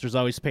course, Lannisters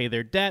always pay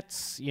their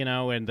debts,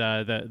 and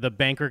the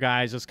banker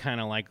guys just kind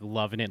of like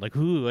loving it, like,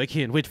 ooh, I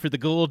can't wait for the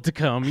gold to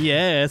come.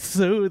 Yes,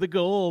 ooh, the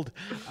gold.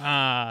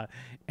 And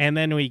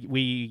then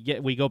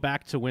we go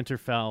back to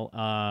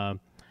Winterfell,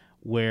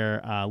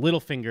 where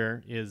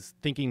Littlefinger is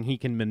thinking he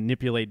can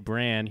manipulate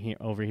Bran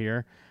over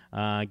here.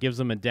 Gives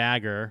him a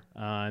dagger,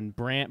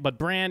 but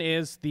Bran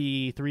is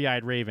the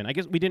three-eyed raven. I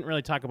guess we didn't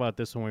really talk about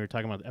this when we were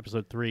talking about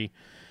episode 3.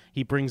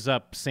 He brings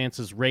up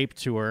Sansa's rape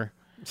to her,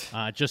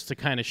 just to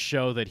kind of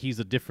show that he's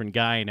a different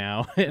guy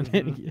now.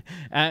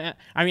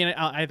 I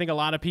think a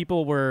lot of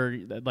people were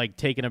like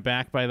taken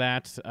aback by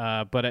that,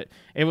 but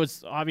it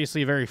was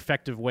obviously a very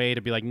effective way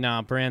to be like,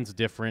 nah, Bran's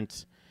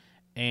different.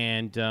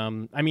 And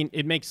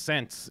it makes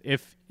sense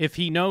if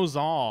he knows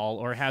all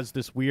or has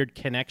this weird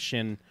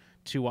connection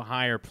to a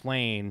higher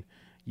plane,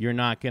 you're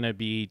not going to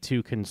be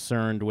too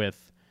concerned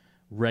with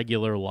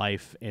regular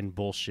life and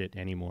bullshit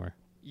anymore.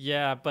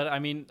 Yeah, but I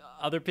mean,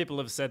 other people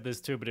have said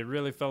this too, but it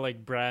really felt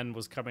like Bran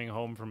was coming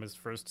home from his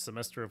first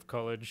semester of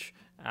college,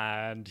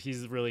 and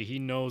he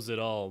knows it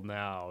all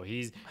now.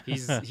 He's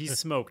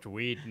smoked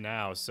weed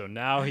now, so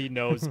now he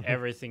knows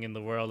everything in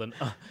the world, and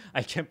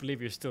I can't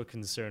believe you're still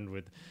concerned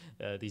with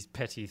these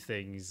petty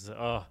things.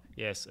 Oh,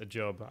 yes, a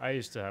job. I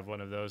used to have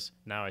one of those.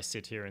 Now I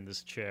sit here in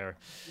this chair.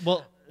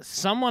 Well,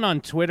 someone on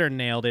Twitter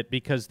nailed it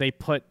because they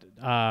put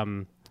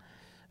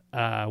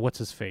what's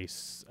his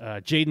face?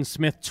 Jaden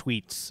Smith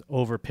tweets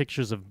over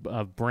pictures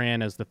of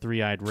Bran as the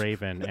three-eyed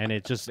raven, and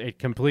it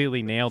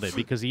completely nailed it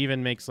because he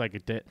even makes like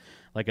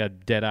a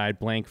dead-eyed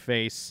blank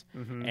face,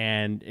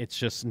 and it's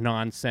just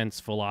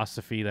nonsense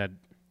philosophy that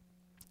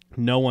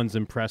no one's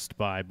impressed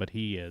by, but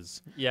he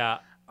is. Yeah,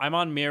 I'm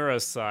on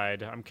Mira's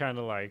side. I'm kind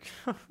of like,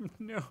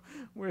 no,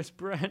 where's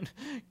Bran?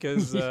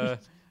 Because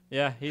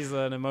yeah, he's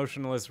an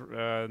emotionless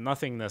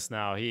nothingness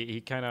now.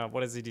 He kind of,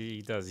 what is it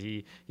he does?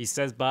 He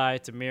says bye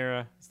to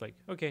Mira. It's like,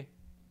 okay,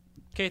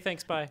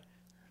 thanks, bye.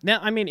 Now,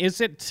 I mean,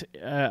 is it?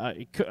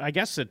 I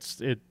guess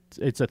it's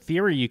a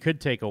theory you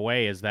could take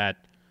away. Is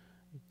that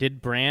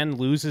did Bran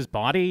lose his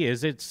body?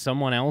 Is it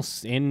someone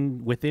else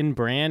within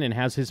Bran and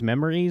has his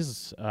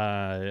memories?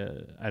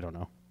 I don't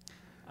know.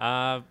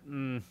 I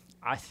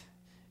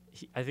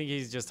think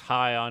he's just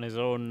high on his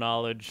own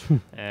knowledge,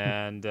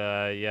 and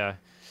yeah.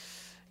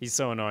 He's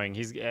so annoying.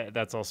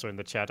 That's also in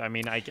the chat. I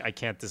mean, I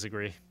can't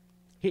disagree.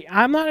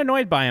 I'm not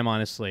annoyed by him,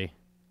 honestly.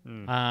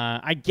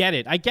 I get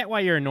it. I get why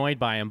you're annoyed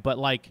by him, but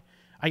like,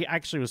 I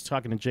actually was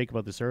talking to Jake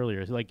about this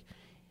earlier. Like,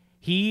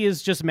 he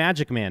is just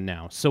Magic Man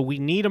now, so we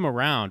need him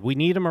around. We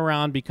need him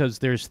around because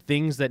there's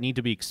things that need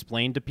to be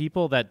explained to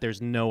people that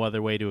there's no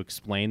other way to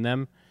explain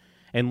them,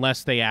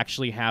 unless they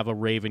actually have a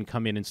Raven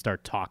come in and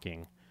start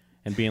talking.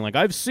 And being like,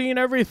 I've seen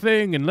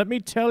everything, and let me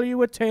tell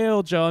you a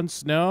tale, Jon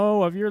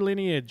Snow, of your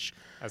lineage.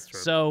 That's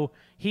true. So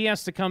he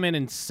has to come in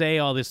and say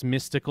all this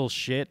mystical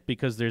shit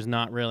because there's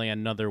not really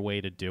another way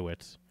to do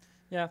it.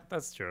 Yeah,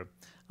 that's true.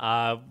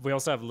 We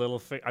also have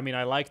Littlefinger. I mean,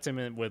 I liked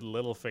him with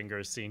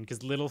Littlefinger's scene because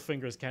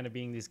Littlefinger's kind of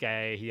being this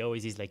guy.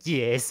 He's like,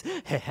 yes,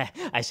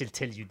 I shall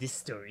tell you this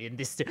story and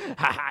this story.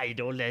 I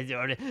don't let you.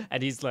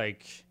 And he's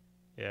like...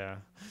 Yeah.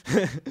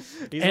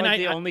 He's and like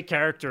the only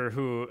character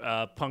who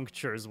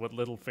punctures what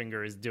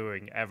Littlefinger is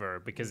doing ever,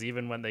 because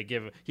even when they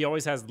he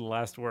always has the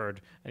last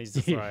word, and he's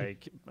just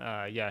like,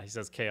 he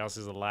says chaos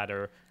is a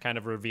ladder, kind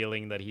of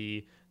revealing that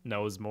he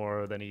knows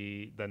more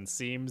than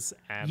seems.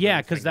 And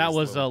yeah, because that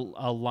was a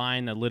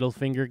line that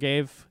Littlefinger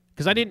gave.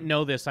 Because I didn't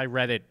know this. I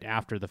read it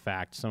after the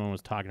fact. Someone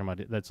was talking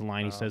about it. That's a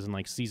line he says in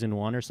like season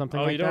 1 or something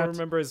like that. Oh, you don't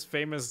remember his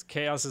famous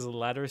chaos is a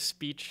ladder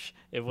speech?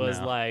 It was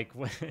like,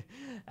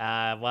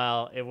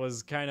 well, it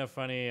was kind of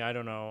funny. I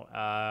don't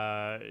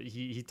know.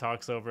 He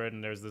talks over it,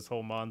 and there's this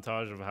whole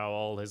montage of how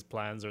all his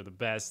plans are the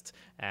best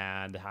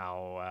and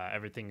how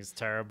everything is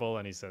terrible.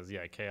 And he says,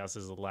 yeah, chaos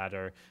is a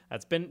ladder.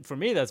 For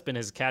me, that's been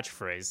his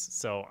catchphrase.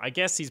 So I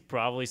guess he's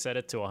probably said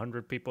it to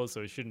 100 people,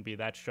 so he shouldn't be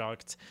that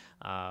shocked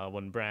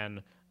when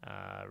Bran...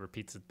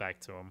 repeats it back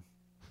to him.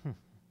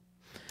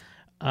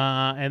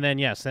 And then,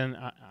 yes, and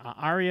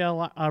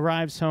Arya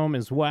arrives home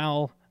as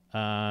well,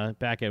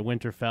 back at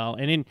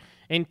Winterfell. And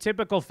in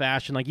typical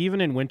fashion, like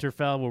even in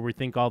Winterfell, where we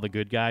think all the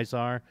good guys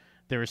are,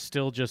 there are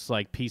still just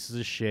like pieces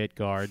of shit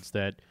guards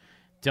that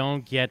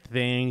don't get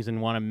things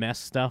and want to mess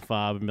stuff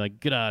up and be like,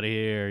 get out of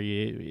here,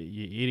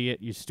 you idiot,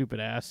 you stupid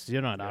ass.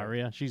 You're not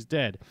Arya. She's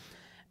dead.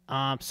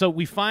 So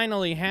we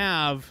finally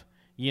have...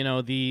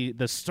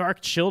 the Stark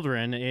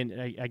children,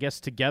 I guess,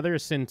 together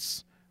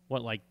since,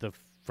 like the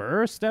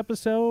first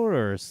episode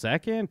or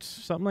second?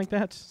 Something like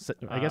that?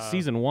 I guess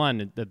season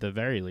 1 at the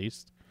very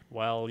least.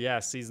 Well, yeah,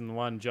 season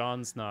 1,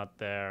 Jon's not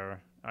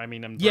there. I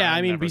mean,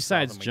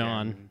 besides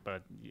Jon. Again,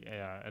 but,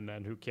 yeah, and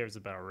then who cares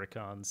about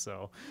Rickon?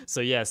 So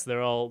yes,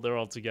 they're all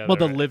together. Well,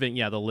 the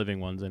living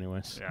ones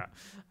anyways.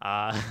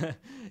 Yeah.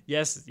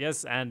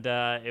 Yes, and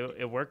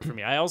it worked for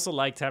me. I also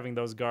liked having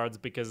those guards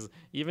because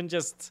even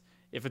just...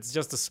 if it's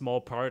just a small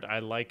part, I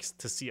like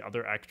to see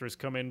other actors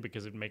come in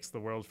because it makes the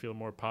world feel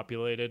more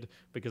populated,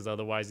 because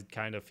otherwise it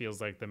kind of feels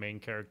like the main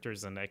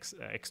characters and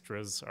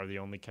extras are the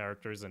only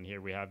characters, and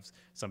here we have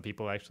some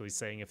people actually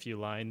saying a few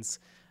lines.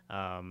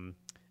 And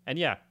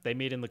yeah, they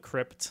meet in the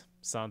crypt,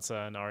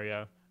 Sansa and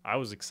Arya. I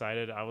was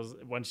excited.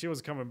 When she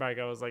was coming back,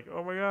 I was like,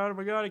 oh my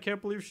god, I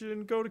can't believe she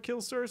didn't go to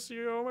kill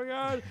Cersei, oh my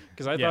god.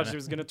 Because I thought she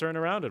was going to turn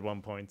around at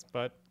one point,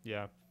 but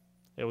yeah,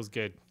 it was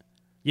good.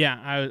 Yeah,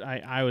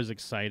 I was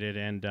excited,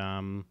 and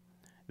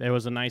there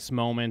was a nice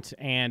moment,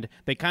 and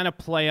they kind of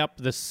play up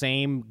the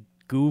same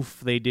goof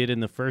they did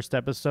in the first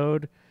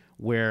episode,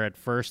 where at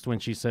first when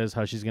she says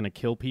how she's going to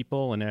kill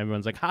people, and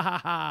everyone's like, ha ha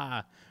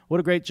ha, what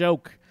a great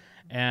joke,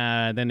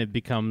 and then it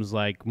becomes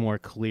like more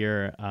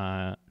clear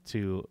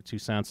to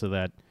Sansa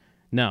that,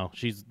 no,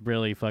 she's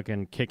really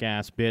fucking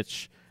kick-ass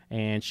bitch,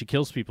 and she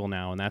kills people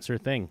now, and that's her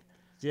thing.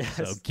 Yes.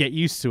 So get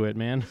used to it,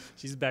 man.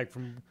 She's back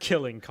from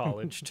killing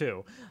college,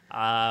 too.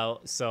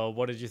 So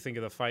what did you think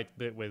of the fight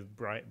bit with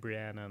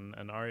Brienne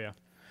and Arya?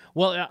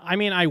 Well, I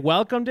mean, I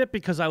welcomed it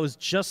because I was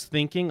just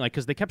thinking, like,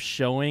 because they kept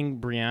showing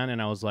Brienne,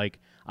 and I was like,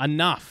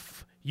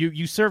 enough.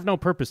 you serve no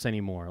purpose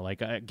anymore. Like,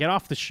 get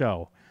off the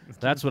show.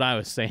 That's what I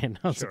was saying.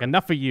 I was like,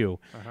 enough of you.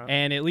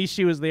 And at least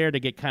she was there to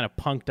get kind of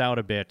punked out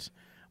a bit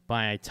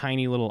by a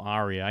tiny little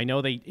Arya. I know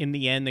in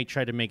the end they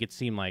tried to make it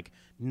seem like,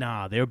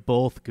 nah, they're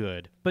both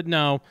good. But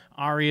no,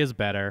 Arya's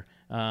better.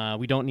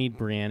 We don't need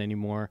Brienne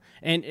anymore.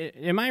 And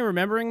am I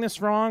remembering this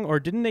wrong? Or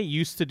didn't they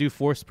used to do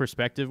forced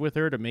perspective with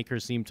her to make her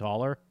seem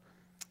taller?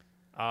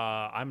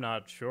 I'm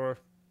not sure.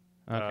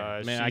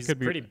 Okay. Man, she's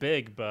pretty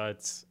big,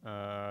 but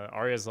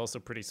Arya's also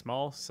pretty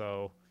small,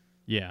 so...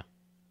 Yeah.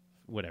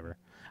 Whatever.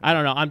 I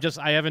don't know.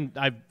 I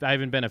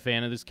haven't been a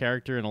fan of this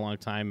character in a long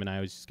time, and I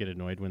always just get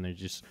annoyed when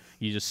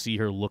you just see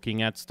her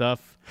looking at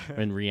stuff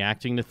and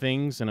reacting to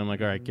things, and I'm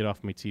like, all right, get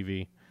off my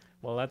TV.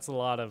 Well, that's a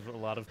lot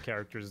of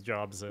characters'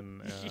 jobs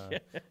in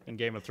in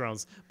Game of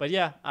Thrones. But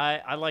yeah,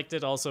 I liked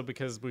it also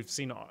because we've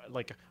seen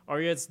like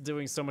Arya's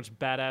doing so much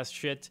badass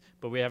shit,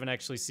 but we haven't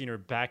actually seen her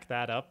back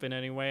that up in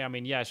any way. I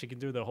mean, yeah, she can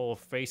do the whole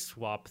face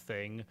swap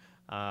thing,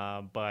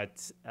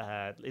 but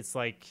it's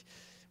like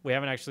we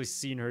haven't actually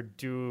seen her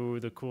do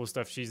the cool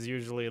stuff. She's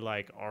usually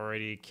like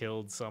already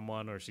killed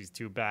someone, or she's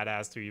too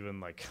badass to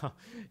even like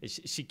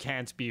she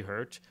can't be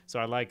hurt. So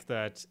I like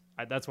that.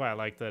 That's why I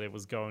like that it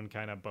was going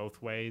kind of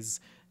both ways,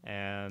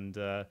 and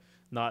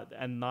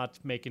not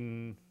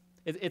making.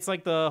 It's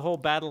like the whole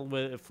battle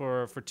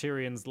for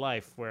Tyrion's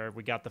life, where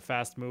we got the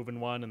fast moving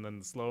one and then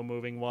the slow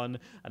moving one,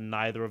 and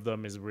neither of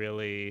them is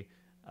really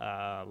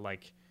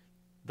like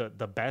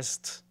the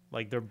best.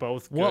 Like they're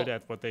both good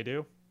at what they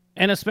do.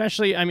 And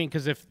especially, I mean,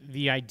 because if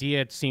the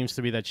idea seems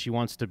to be that she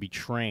wants to be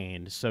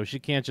trained, so she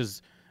can't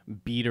just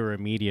beat her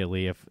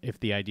immediately. If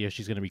the idea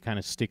she's going to be kind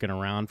of sticking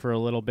around for a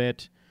little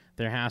bit,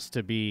 they has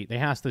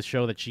to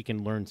show that she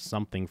can learn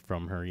something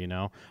from her, you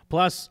know.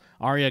 Plus,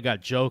 Arya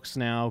got jokes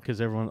now because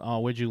everyone, oh,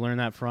 where'd you learn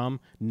that from?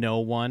 No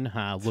one.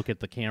 Look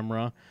at the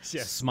camera.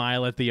 Yes.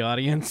 Smile at the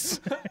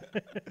audience.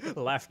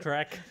 Laugh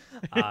track.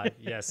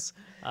 Yes.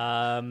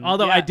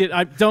 Although yeah.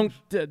 I don't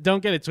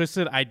get it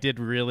twisted. I did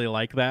really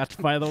like that,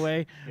 by the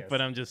way. Yes.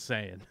 But I'm just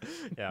saying.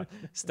 Yeah.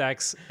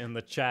 Stacks in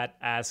the chat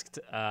asked,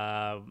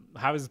 how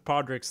is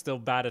Podrick still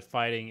bad at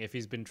fighting if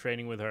he's been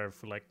training with her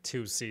for like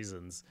 2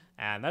 seasons?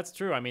 And that's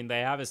true. I mean,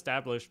 they have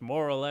established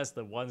more or less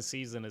that 1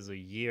 season is a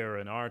year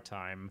in our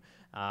time.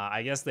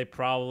 I guess they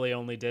probably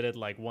only did it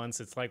like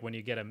once. It's like when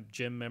you get a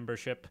gym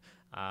membership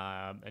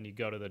and you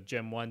go to the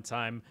gym one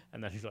time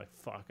and then you're like,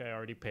 fuck, I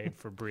already paid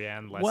for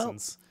Brienne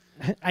lessons.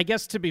 Well, I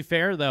guess to be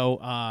fair, though,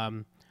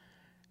 what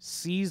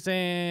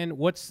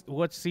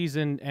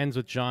season ends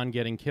with Jon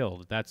getting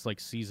killed? That's like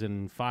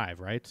season 5,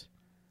 right?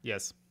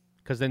 Yes.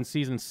 Because then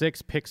season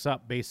 6 picks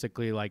up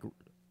basically like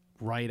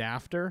right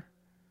after.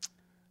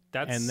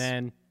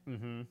 And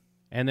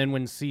then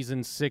when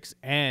season 6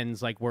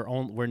 ends, like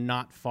we're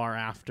not far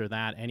after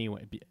that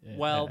anyway.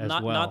 Well,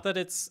 not that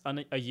it's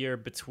a year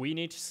between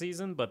each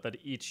season, but that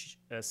each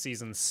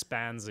season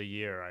spans a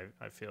year.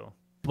 I feel.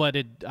 But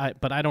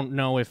I don't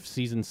know if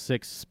season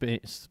 6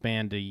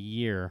 spanned a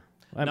year.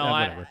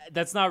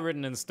 That's not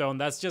written in stone.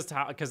 That's just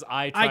how, because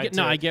I tried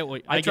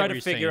to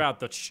figure out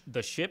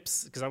the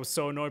ships, because I was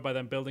so annoyed by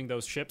them building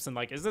those ships and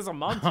like, is this a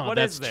month? What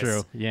is this? That's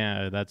true.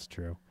 Yeah, that's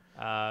true.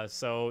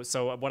 So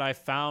what I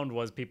found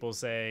was people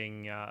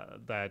saying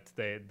that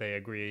they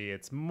agree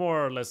it's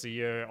more or less a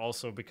year,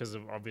 also because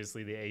of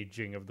obviously the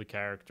aging of the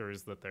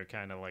characters, that they're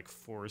kind of like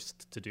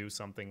forced to do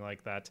something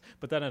like that.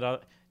 But then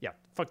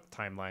fuck the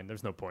timeline.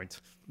 There's no point.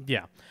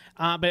 Yeah,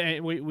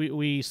 but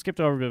we skipped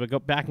over,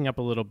 but backing up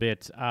a little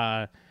bit we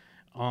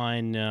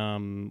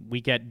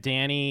get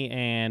Dany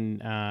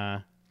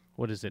and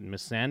what is it,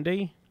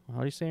 Missandei?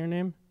 How do you say her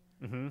name?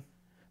 Mm-hmm.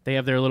 They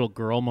have their little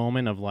girl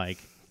moment of like,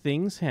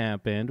 things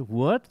happened.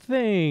 What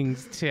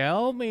things?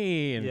 Tell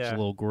me. And it's a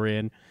little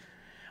grin.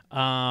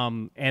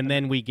 And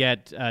then we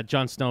get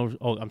Jon Snow.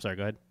 Oh, I'm sorry.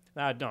 Go ahead.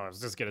 No, I was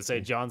just going to say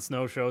Jon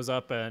Snow shows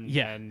up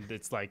and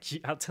it's like,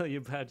 I'll tell you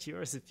about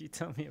yours if you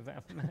tell me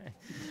about mine.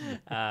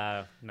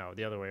 No,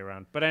 the other way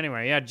around. But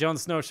anyway, Jon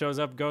Snow shows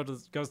up,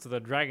 goes to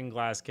the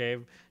Dragonglass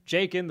Cave.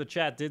 Jake in the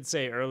chat did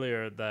say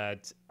earlier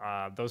that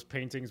those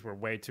paintings were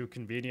way too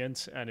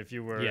convenient. And if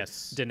you were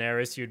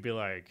Daenerys, you'd be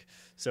like,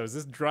 so is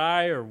this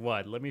dry or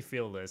what? Let me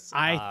feel this.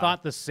 I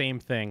thought the same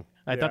thing.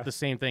 I thought the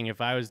same thing. If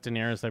I was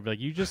Daenerys, I'd be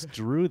like, you just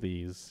drew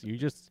these. You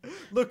just...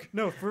 Look,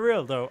 no, for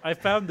real, though. I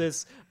found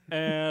this,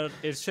 and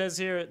it says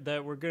here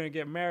that we're going to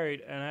get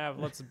married and have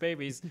lots of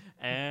babies.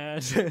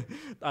 And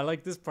I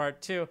like this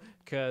part, too,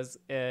 because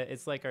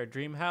it's like our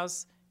dream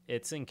house.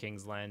 It's in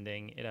King's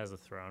Landing. It has a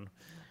throne.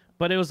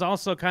 But it was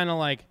also kind of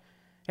like,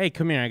 hey,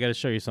 come here. I got to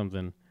show you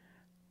something.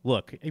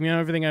 Look, you know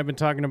everything I've been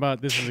talking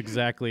about? This is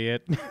exactly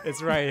it.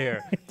 It's right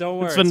here. Don't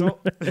worry.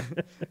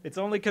 It's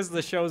only because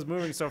the show's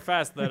moving so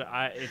fast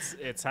that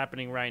it's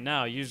happening right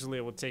now. Usually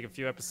it will take a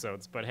few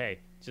episodes, but hey,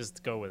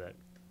 just go with it.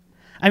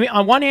 I mean,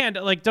 on one hand,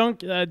 like don't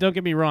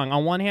get me wrong.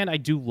 On one hand, I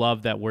do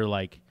love that we're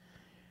like,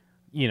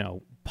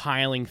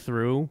 piling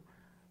through.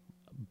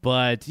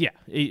 But yeah,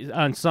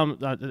 on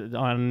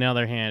the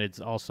other hand, it's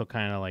also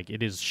kind of like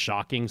it is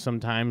shocking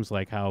sometimes,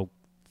 like how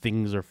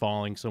things are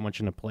falling so much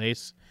into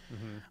place.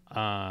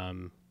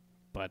 Mm-hmm.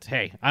 But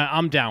hey,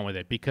 I'm down with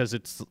it because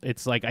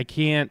it's like I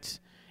can't.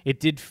 It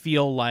did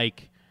feel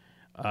like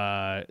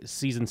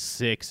season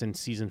 6 and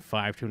season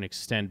 5 to an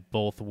extent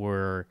both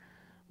were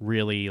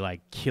really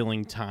like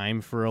killing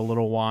time for a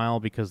little while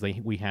because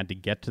we had to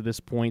get to this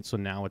point. So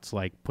now it's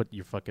like put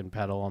your foot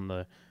on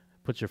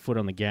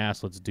the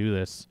gas. Let's do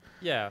this.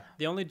 Yeah,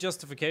 the only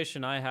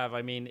justification I have,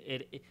 I mean,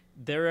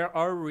 there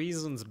are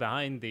reasons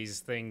behind these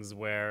things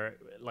where,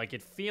 like,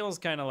 it feels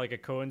kind of like a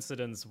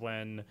coincidence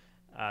when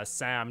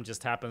Sam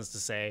just happens to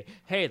say,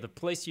 "Hey, the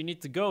place you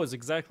need to go is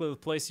exactly the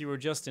place you were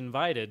just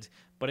invited."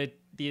 But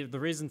the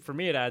reason for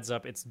me it adds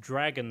up. It's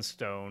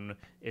Dragonstone.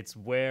 It's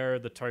where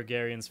the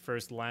Targaryens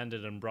first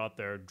landed and brought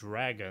their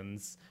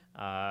dragons.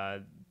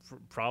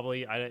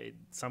 Probably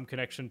some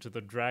connection to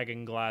the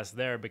dragon glass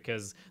there,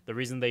 because the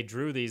reason they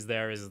drew these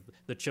there is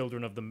the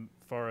children of the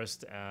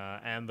forest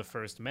and the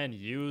first men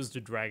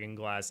used dragon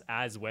glass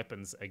as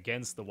weapons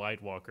against the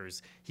White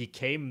Walkers. He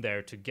came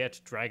there to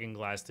get dragon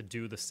glass to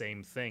do the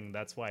same thing.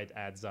 That's why it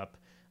adds up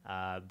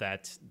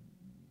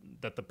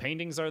that the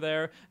paintings are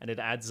there, and it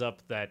adds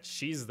up that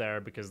she's there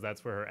because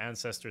that's where her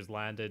ancestors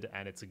landed,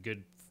 and it's a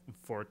good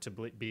fort to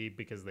be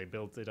because they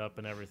built it up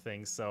and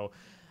everything. So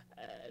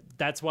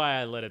that's why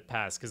I let it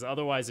pass, because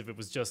otherwise if it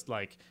was just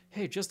like,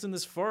 hey, just in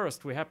this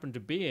forest we happen to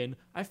be in,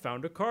 I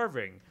found a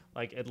carving,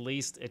 like, at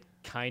least it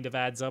kind of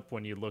adds up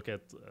when you look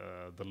at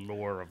the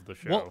lore of the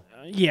show. Well,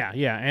 yeah,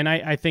 and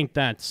I think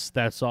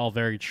that's all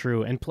very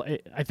true. And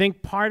I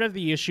think part of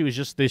the issue is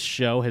just this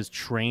show has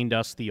trained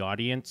us, the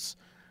audience,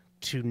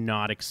 to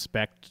not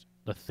expect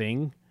the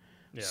thing.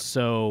 Yeah.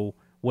 So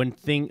when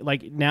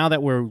like now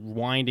that we're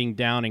winding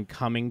down and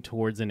coming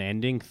towards an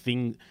ending,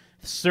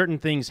 certain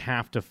things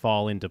have to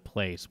fall into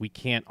place. We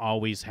can't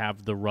always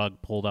have the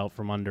rug pulled out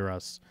from under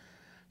us.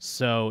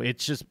 So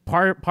it's just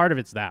part of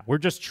it's that. We're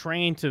just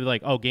trained to,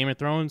 like, oh, Game of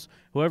Thrones,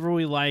 whoever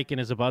we like and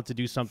is about to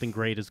do something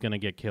great is going to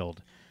get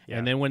killed. Yeah.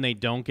 And then when they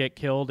don't get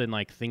killed and,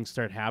 like, things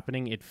start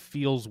happening, it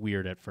feels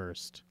weird at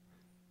first.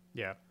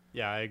 Yeah,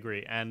 I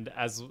agree. And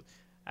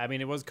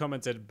it was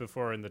commented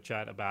before in the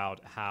chat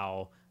about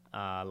how,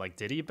 like,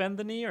 did he bend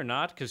the knee or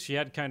not? Because she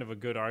had kind of a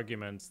good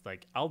argument,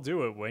 like, I'll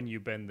do it when you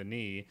bend the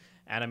knee.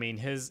 And I mean,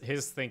 his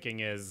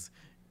thinking is,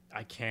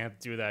 I can't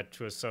do that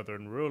to a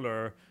southern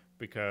ruler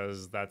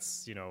because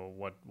that's,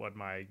 what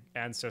my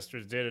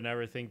ancestors did and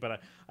everything.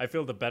 But I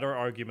feel the better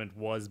argument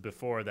was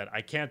before that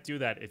I can't do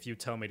that if you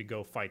tell me to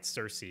go fight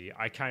Cersei.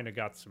 I kind of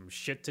got some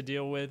shit to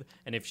deal with.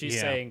 And if she's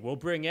saying, we'll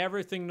bring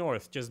everything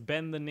north, just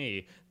bend the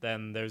knee,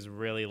 then there's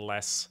really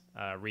less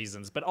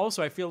reasons. But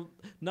also I feel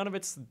none of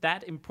it's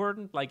that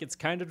important. Like, it's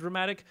kind of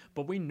dramatic,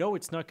 but we know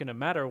it's not going to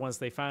matter once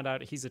they found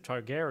out he's a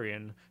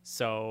Targaryen.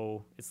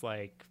 So it's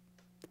like...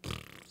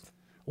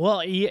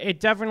 Well, it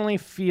definitely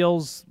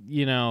feels,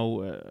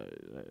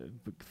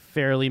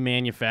 fairly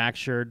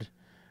manufactured.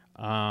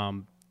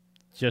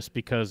 Just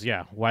because,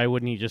 why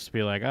wouldn't he just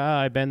be like,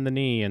 I bend the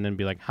knee, and then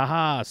be like,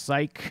 haha,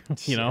 psych,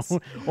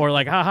 or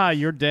like, haha,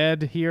 you're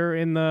dead here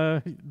in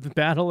the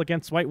battle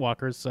against White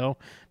Walkers, so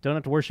don't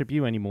have to worship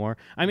you anymore.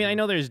 I mean, I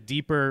know there's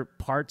deeper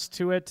parts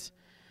to it,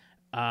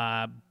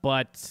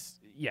 but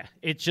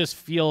it just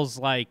feels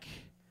like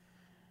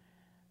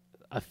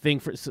a thing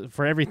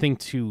for everything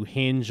to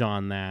hinge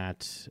on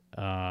that.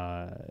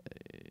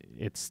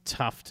 It's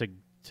tough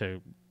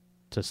to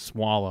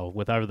swallow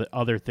with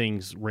other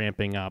things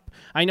ramping up.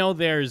 I know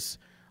there's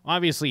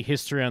obviously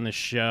history on the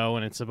show,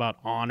 and it's about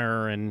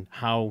honor and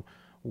how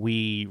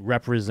we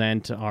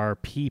represent our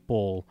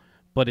people,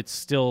 but it's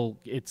still,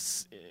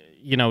 this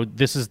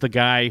is the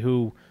guy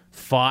who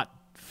fought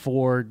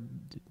for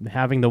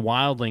having the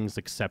wildlings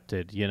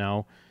accepted,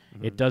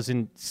 Mm-hmm. It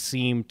doesn't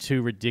seem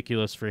too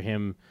ridiculous for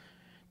him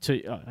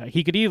to,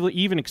 he could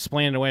even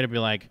explain it in a way to be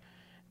like,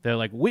 they're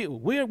like, we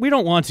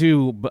don't want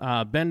to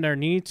bend our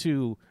knee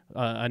to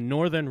a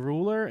northern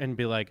ruler, and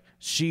be like,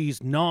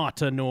 she's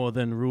not a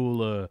northern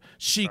ruler.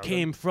 She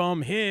came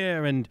from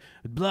here, and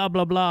blah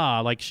blah blah.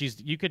 Like,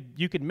 you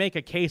could make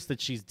a case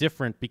that she's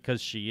different because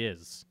she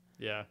is.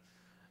 Yeah,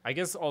 I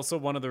guess also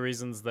one of the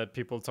reasons that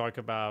people talk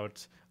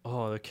about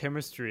the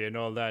chemistry and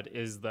all that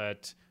is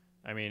that,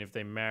 I mean, if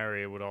they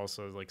marry, it would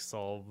also like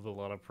solve a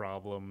lot of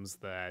problems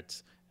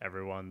that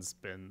everyone's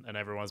been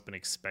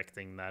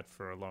expecting that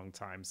for a long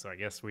time. So I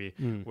guess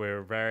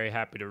we're very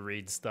happy to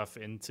read stuff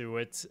into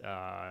it,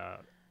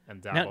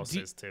 and Davos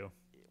is too.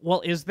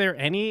 Well, is there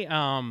any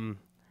I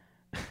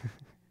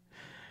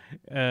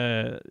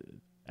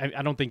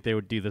don't think they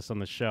would do this on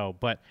the show,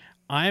 but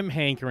I'm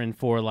hankering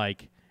for,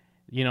 like,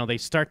 they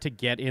start to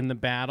get in the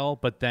battle,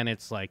 but then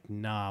it's like,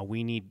 nah,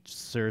 we need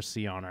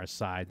Cersei on our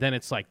side. Then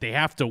it's like, they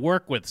have to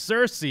work with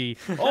Cersei.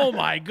 Oh,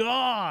 my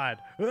God.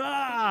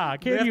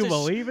 Can you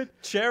believe it?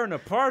 Share an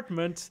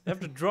apartment. They have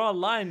to draw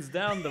lines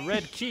down the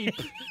Red Keep.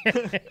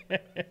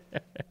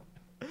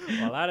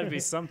 Well, that'd be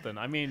something.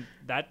 I mean,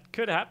 that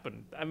could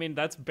happen. I mean,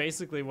 that's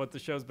basically what the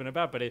show's been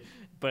about. But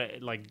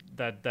like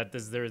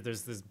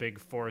there's this big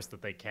force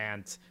that they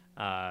can't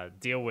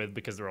deal with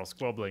because they're all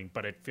squabbling.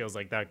 But it feels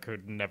like that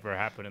could never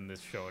happen in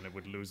this show, and it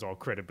would lose all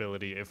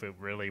credibility if it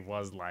really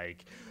was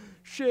like,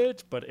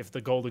 shit. But if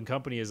the Golden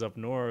Company is up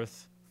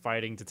north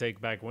fighting to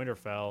take back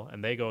Winterfell,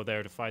 and they go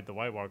there to fight the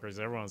White Walkers,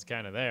 everyone's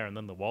kind of there, and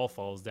then the wall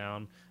falls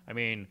down. I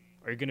mean,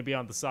 are you going to be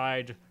on the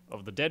side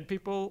of the dead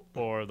people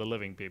or the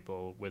living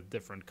people with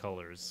different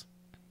colors?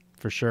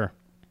 For sure.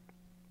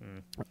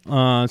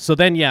 So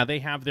then, yeah, they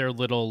have their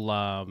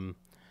little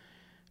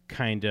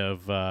kind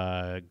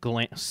of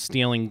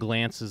stealing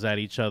glances at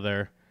each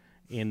other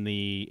in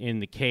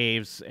the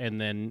caves,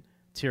 and then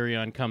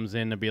Tyrion comes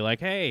in to be like,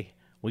 "Hey,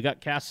 we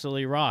got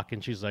Casterly Rock,"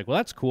 and she's like, "Well,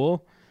 that's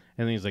cool,"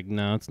 and then he's like,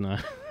 "No, it's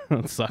not.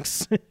 It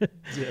sucks."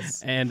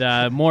 Yes.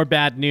 And more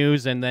bad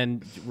news, and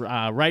then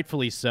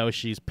rightfully so,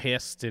 she's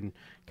pissed and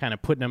kind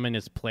of putting him in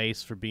his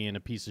place for being a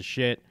piece of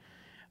shit.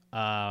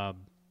 But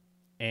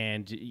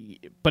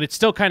it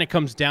still kind of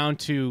comes down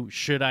to,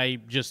 should I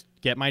just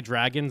get my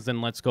dragons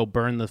and let's go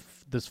burn this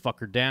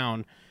fucker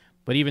down?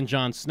 But even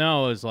Jon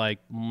Snow is like,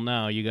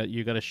 no,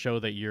 you got to show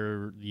that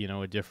you're,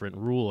 a different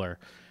ruler.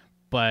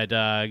 But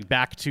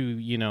back to,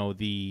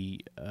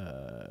 the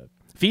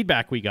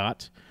feedback we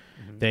got,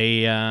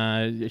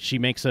 she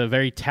makes a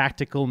very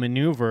tactical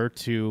maneuver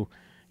to,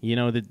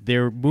 that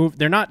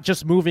they're not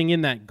just moving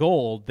in that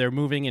gold, they're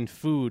moving in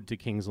food to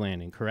King's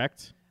Landing,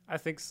 correct? I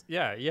think,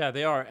 yeah,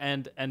 they are,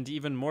 and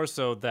even more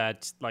so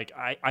that, like,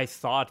 I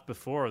thought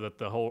before that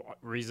the whole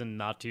reason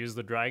not to use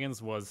the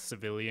dragons was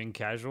civilian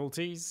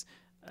casualties.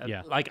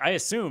 Yeah. Like, I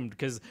assumed,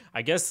 because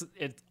I guess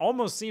it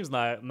almost seems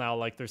now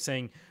like they're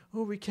saying,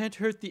 "Oh, we can't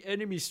hurt the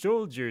enemy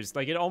soldiers."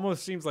 Like, it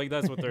almost seems like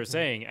that's what they're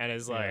saying, and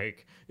it's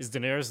like, is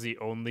Daenerys the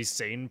only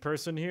sane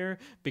person here?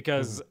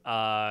 Because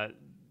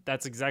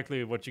that's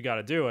exactly what you got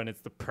to do, and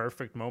it's the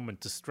perfect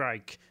moment to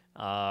strike.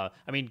 I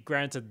mean,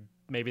 granted,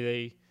 maybe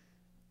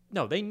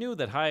they knew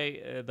that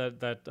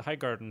that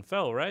Highgarden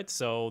fell, right?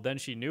 So then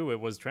she knew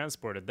it was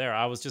transported there.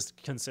 I was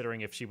just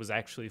considering if she was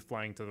actually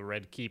flying to the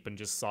Red Keep and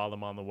just saw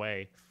them on the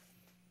way.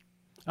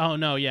 Oh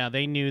no, yeah,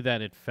 they knew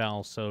that it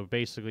fell. So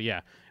basically, yeah,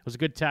 it was a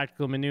good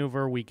tactical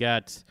maneuver. We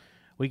got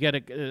a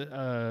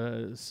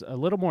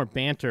little more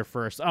banter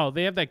first. Oh,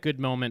 they have that good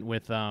moment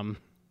with Tarly.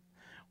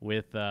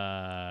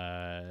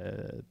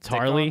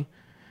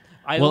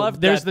 I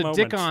love there's that the moment.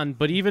 Dickon,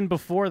 but even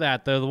before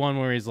that, the one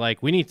where he's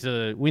like, we need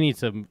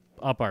to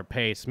up our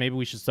pace. Maybe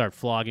we should start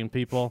flogging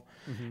people.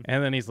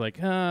 And then he's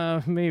like,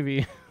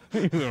 maybe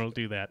we don't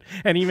do that.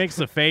 And he makes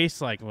a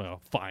face like,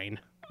 well, fine,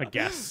 I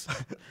guess.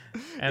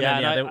 And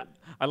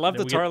I love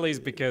the Tarleys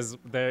because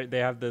they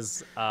have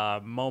this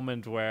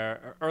moment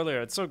where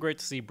earlier it's so great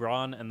to see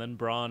Bronn, and then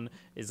Bronn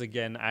is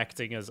again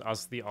acting as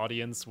us, the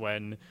audience,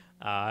 when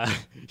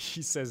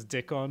he says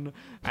Dickon,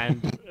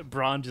 and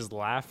Bronn just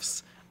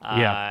laughs.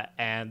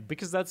 And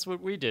because that's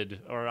what we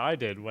did, or I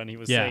did, when he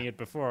was saying it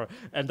before.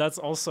 And that's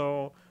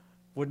also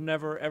would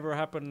never ever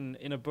happen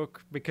in a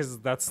book, because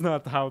that's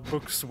not how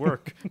books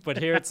work. But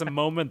here it's a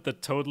moment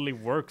that totally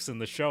works in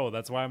the show.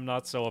 That's why I'm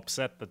not so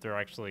upset that they're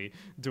actually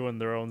doing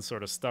their own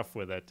sort of stuff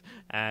with it.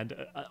 And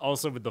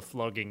also with the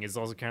flogging is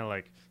also kind of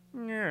like,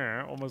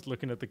 yeah, almost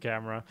looking at the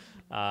camera.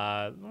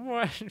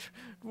 Why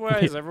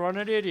is everyone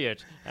an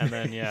idiot? And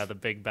then, the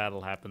big battle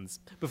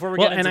happens. Before we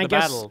get into the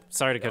battle,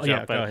 sorry to cut you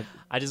off, but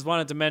I just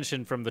wanted to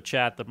mention from the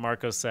chat that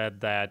Marco said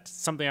that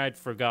something I'd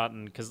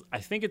forgotten, because I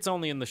think it's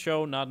only in the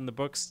show, not in the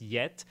books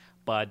yet,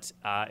 but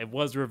it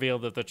was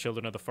revealed that the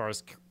Children of the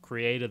Forest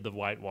created the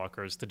White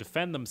Walkers to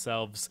defend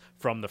themselves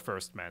from the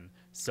First Men.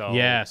 So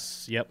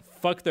yes, yep.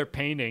 Fuck their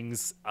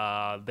paintings.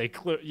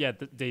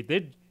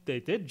 They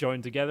did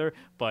join together,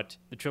 but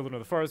the Children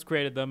of the Forest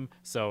created them.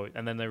 So,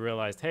 and then they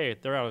realized, hey,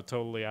 they're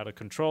totally out of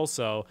control.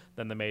 So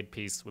then they made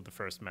peace with the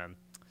First Men.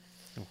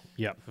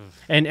 Yep.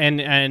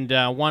 And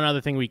one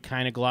other thing we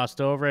kind of glossed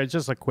over, it's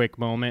just a quick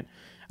moment.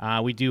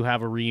 We do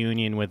have a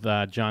reunion with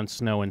Jon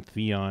Snow and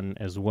Theon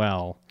as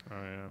well. Oh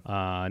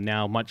yeah.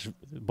 Now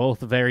both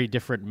very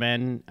different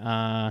men,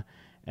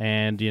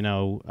 and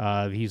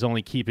he's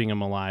only keeping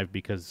him alive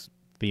because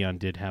Theon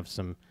did have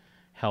some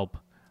help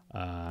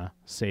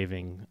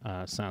saving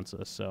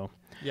Sansa. So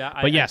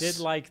I did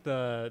like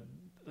that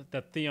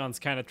Theon's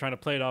kind of trying to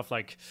play it off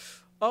like,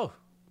 oh,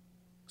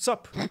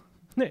 sup.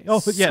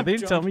 Oh yeah, they didn't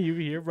John. tell me you were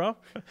here, bro.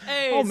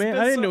 Hey, oh man,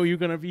 I didn't know you were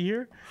gonna be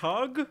here.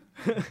 Hug?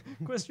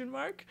 Question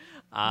mark.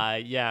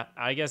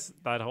 I guess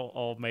that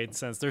all made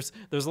sense. There's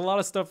a lot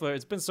of stuff there.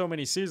 It's been so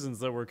many seasons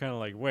that we're kind of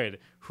like, wait,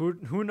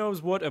 who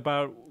knows what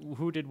about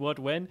who did what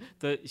when?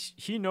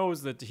 He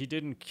knows that he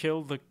didn't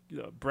kill the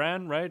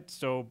Bran, right?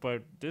 So,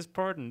 but this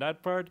part and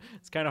that part,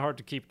 it's kind of hard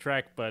to keep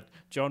track. But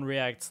Jon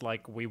reacts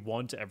like we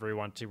want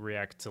everyone to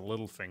react to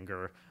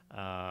Littlefinger.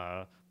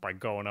 By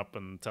going up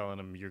and telling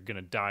him you're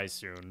gonna die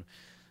soon.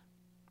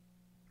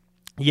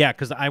 Yeah,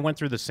 because I went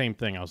through the same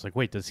thing. I was like,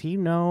 wait, does he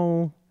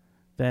know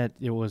that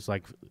it was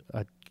like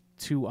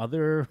two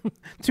other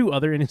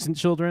innocent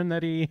children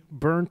that he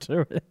burnt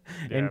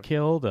and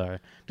killed?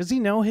 Or does he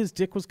know his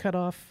dick was cut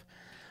off?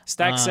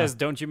 Stack says,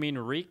 don't you mean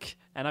Reek?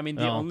 And I mean,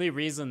 the only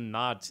reason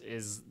not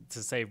is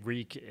to say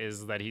Reek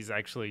is that he's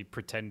actually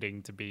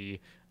pretending to be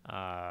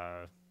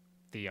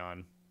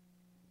Theon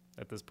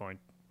at this point.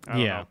 I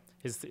don't know.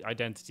 His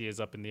identity is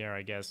up in the air,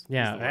 I guess.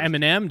 Yeah,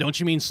 Eminem. Don't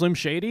you mean Slim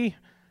Shady?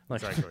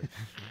 Like, Exactly.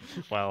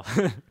 Well,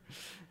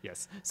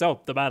 yes.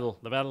 So the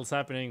battle's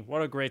happening.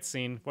 What a great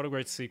scene. What a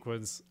great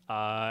sequence.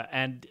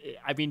 And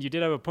I mean, you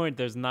did have a point.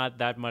 There's not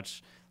that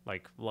much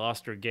like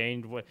lost or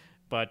gained,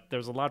 but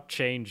there's a lot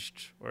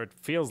changed, or it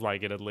feels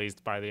like it at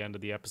least by the end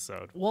of the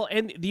episode. well,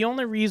 and the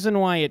only reason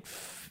why it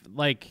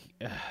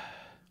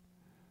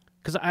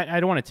because I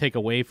don't want to take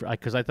away from,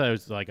 because I thought it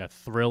was like a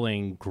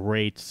thrilling,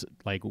 great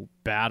like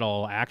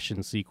battle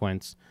action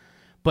sequence,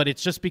 but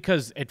it's just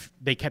because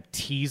they kept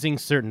teasing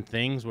certain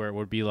things where it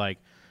would be like,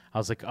 I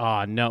was like,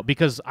 oh no,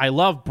 because I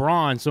love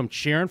Braun, so I'm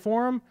cheering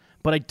for him,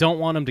 but I don't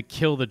want him to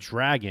kill the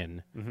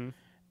dragon. Mm-hmm.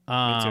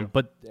 Me too.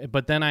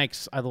 But then I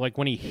like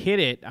when he hit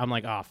it, I'm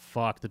like, oh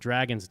fuck, the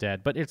dragon's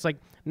dead. But it's like,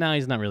 no,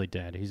 he's not really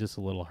dead. He's just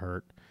a little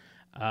hurt.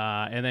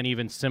 And then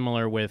even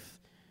similar with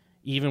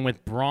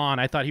Braun,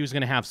 I thought he was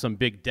going to have some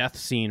big death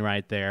scene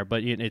right there,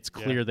 but it's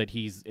clear that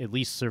he's at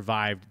least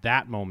survived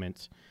that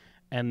moment.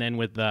 And then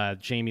with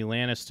Jaime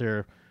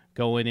Lannister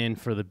going in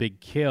for the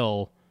big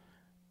kill,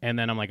 and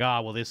then I'm like,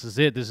 oh, well, this is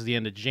it. This is the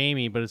end of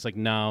Jaime. But it's like,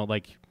 no,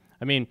 like,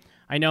 I mean,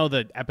 I know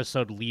the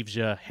episode leaves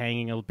you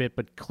hanging a little bit,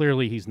 but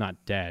clearly he's not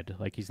dead.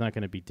 Like, he's not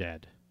going to be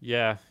dead.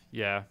 Yeah.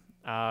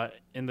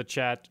 In the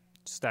chat,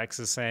 Stax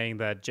is saying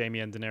that Jaime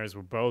and Daenerys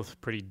were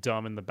both pretty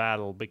dumb in the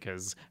battle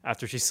because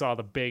after she saw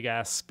the big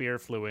ass spear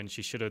flew in,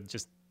 she should have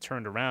just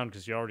turned around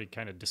because she already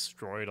kind of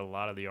destroyed a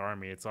lot of the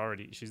army. It's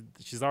already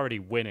she's already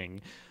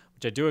winning,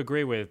 which I do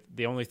agree with.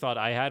 The only thought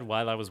I had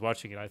while I was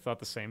watching it, I thought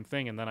the same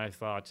thing, and then I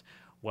thought,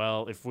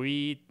 well, if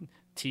we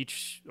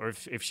teach, or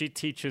if she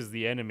teaches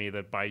the enemy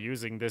that by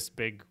using this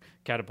big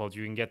catapult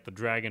you can get the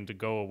dragon to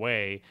go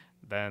away,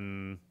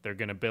 then they're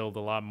going to build a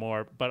lot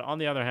more. But on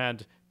the other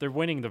hand, they're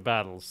winning the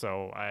battle,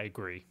 so I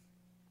agree.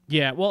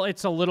 Yeah, well,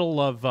 it's a little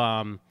of,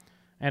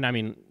 and I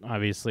mean,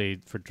 obviously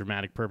for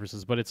dramatic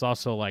purposes, but it's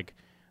also like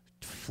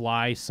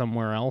fly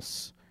somewhere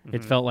else. Mm-hmm.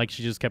 It felt like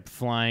she just kept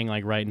flying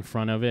like right in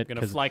front of it.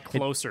 Going to fly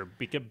closer,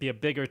 be a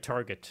bigger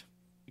target.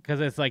 Because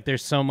it's like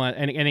there's so much,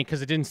 and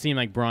because it didn't seem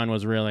like Braun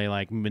was really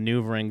like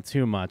maneuvering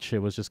too much. It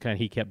was just kind of,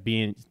 he kept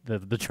being, the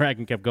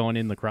dragon kept going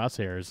in the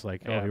crosshairs.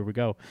 Like, oh, here we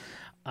go.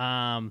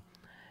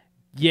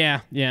 Yeah.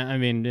 I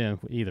mean,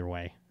 either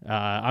way.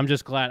 I'm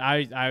just glad.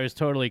 I was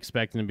totally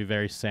expecting to be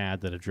very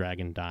sad that a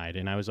dragon died,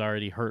 and I was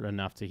already hurt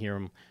enough to hear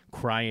him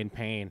cry in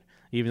pain,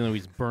 even though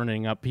he's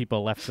burning up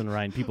people left and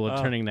right, and people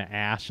are turning to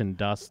ash and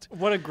dust.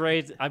 What a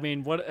great,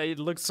 it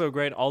looks so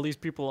great. All these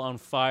people on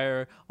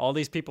fire, all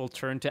these people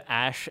turned to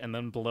ash and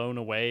then blown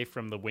away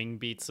from the wing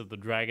beats of the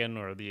dragon,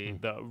 or the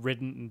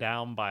ridden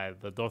down by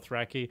the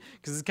Dothraki.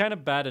 Because it's kind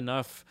of bad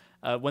enough.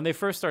 When they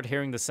first start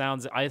hearing the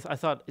sounds, I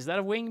thought, is that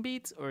a wing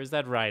beat or is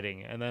that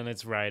riding? And then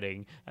it's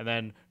riding. And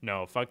then,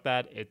 no, fuck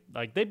that.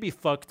 They'd be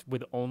fucked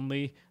with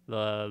only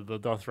the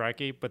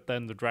Dothraki, but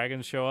then the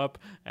dragons show up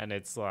and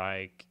it's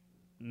like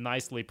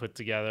nicely put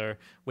together.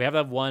 We have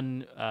that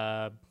one,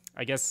 I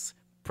guess,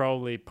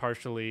 probably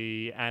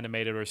partially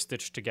animated or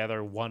stitched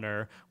together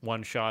one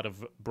shot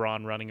of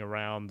Bronn running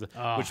around,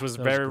 which was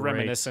very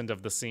reminiscent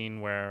of the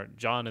scene where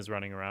Jon is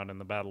running around in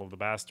the Battle of the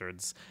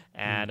Bastards.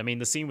 And I mean,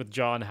 the scene with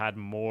Jon had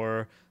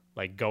more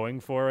like going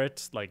for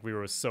it. Like, we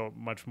were so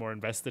much more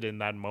invested in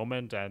that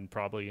moment and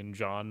probably in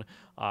Jon,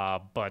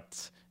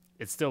 but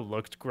it still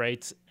looked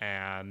great,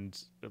 and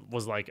it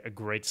was like a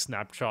great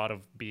snapshot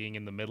of being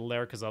in the middle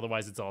there, because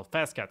otherwise it's all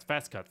fast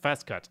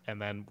cut,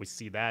 and then we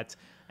see that,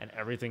 and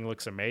everything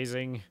looks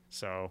amazing.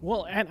 So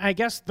and I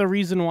guess the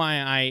reason why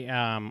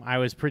I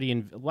was pretty,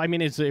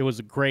 it was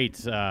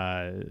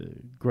a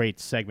great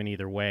segment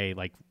either way,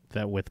 like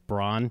that with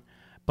Bronn,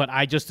 but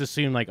I just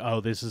assumed like,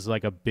 oh, this is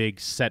like a big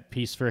set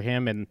piece for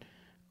him, and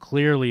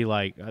clearly,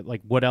 like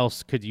what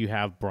else could you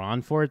have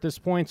Bronn for at this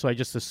point? So I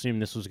just assumed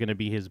this was going to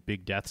be his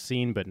big death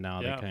scene, but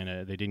no,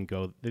 they didn't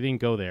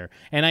go there.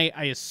 And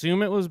I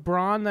assume it was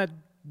Bronn that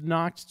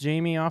knocked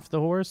Jaime off the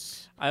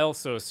horse. I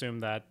also assume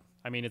that.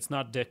 I mean, it's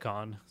not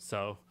Dickon,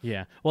 so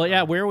yeah. Well,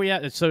 yeah. Where are we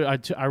at? So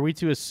are we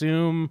to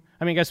assume?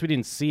 I mean, I guess we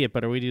didn't see it,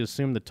 but are we to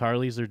assume the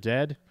Tarleys are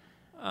dead?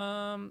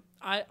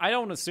 I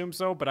don't assume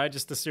so, but I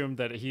just assumed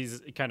that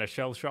he's kind of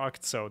shell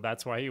shocked, so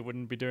that's why he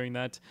wouldn't be doing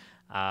that.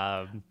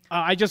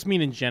 I just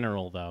mean in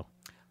general, though.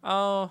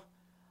 Oh,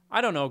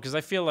 I don't know, because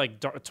I feel like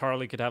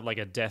Tarly could have like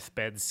a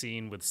deathbed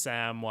scene with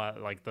Sam, while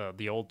like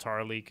the old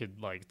Tarly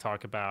could like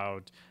talk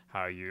about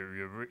how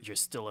you're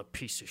still a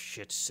piece of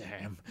shit,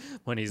 Sam,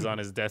 when he's on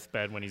his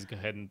deathbed, when he's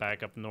heading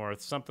back up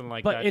north, something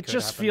like that. But it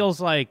just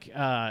feels like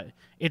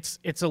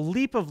it's a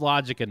leap of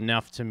logic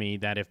enough to me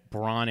that if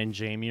Bronn and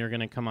Jaime are going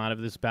to come out of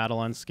this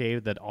battle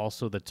unscathed, that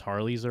also the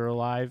Tarleys are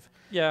alive.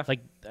 Yeah. Like,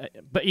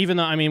 but even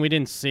though, I mean, we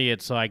didn't see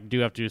it, so I do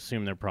have to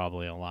assume they're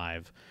probably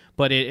alive.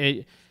 But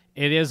it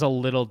is a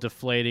little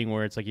deflating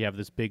where it's like you have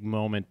this big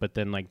moment, but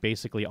then like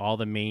basically all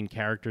the main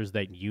characters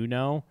that you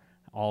know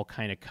all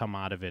kind of come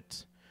out of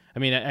it. I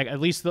mean, at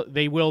least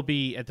they will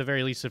be, at the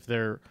very least, if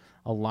they're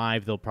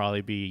alive, they'll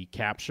probably be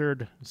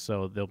captured.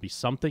 So there'll be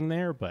something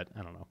there, but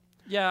I don't know.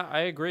 Yeah,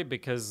 I agree,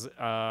 because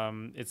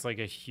it's like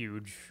a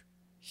huge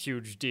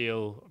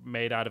deal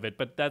made out of it.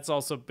 But that's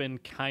also been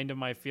kind of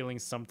my feeling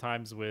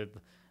sometimes with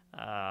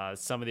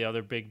some of the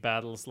other big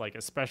battles, like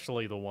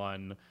especially the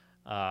one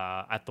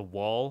at the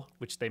wall,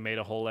 which they made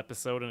a whole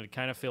episode, and it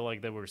kind of feel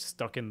like they were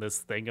stuck in this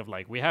thing of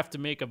like, we have to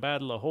make a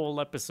battle a whole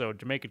episode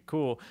to make it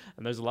cool,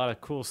 and there's a lot of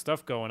cool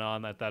stuff going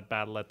on at that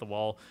battle at the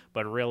wall,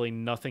 but really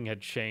nothing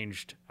had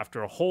changed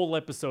after a whole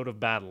episode of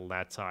battle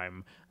that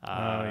time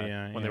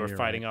when they were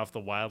fighting off the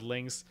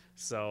wildlings.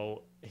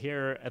 So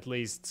here, at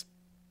least,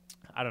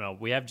 I don't know,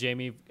 we have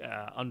Jamie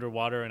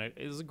underwater, and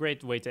it was a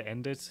great way to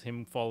end it,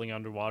 him falling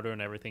underwater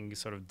and everything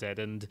sort of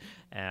deadened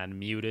and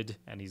muted,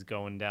 and he's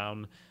going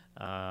down.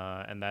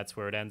 And that's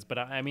where it ends. But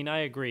I mean, I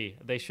agree.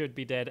 They should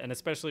be dead, and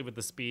especially with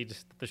the speed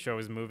that the show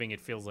is moving,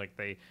 it feels like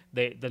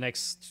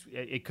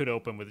it could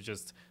open with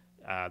just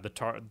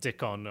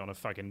Dick on a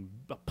fucking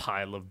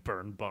pile of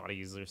burned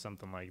bodies or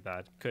something like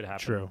that. Could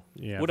happen. True.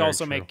 Yeah. Would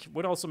also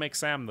make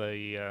Sam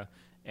the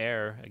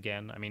heir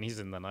again. I mean, he's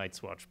in the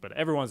Night's Watch, but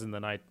everyone's in the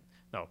night.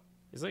 No,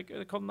 is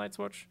it called Night's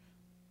Watch?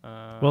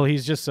 Well,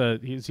 he's just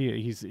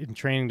he's in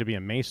training to be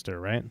a maester,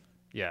 right?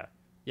 Yeah.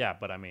 Yeah,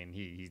 but I mean,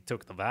 he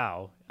took the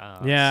vow.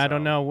 I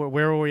don't know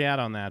where were we at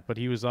on that, but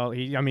he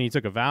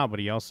took a vow, but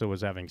he also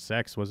was having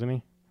sex, wasn't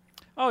he?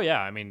 Oh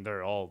yeah, I mean,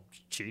 they're all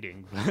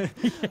cheating.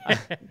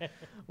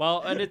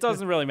 Well, and it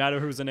doesn't really matter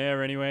who's an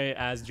heir anyway.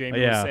 As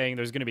Jamie was saying,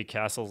 there's going to be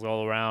castles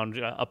all around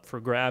up for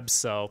grabs,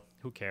 so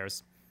who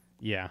cares?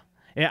 Yeah.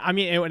 I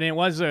mean, it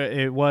was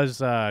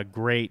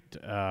great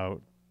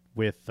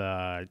with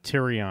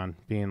Tyrion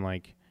being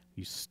like,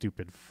 "You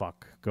stupid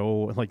fuck,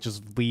 go like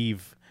just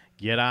leave."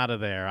 Get out of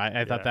there.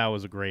 I thought that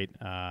was a great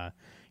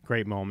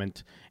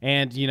moment.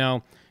 And,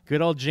 good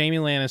old Jaime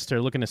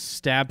Lannister looking to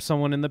stab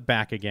someone in the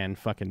back again.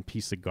 Fucking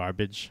piece of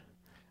garbage.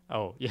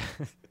 Oh, yeah.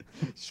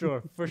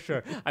 Sure, for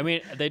sure. I mean,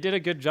 they did a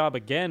good job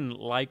again,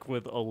 like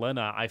with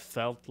Olenna. I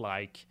felt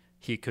like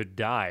he could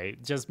die.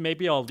 Just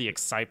maybe all the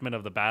excitement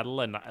of the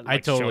battle and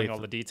showing all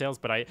the details.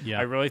 But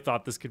I really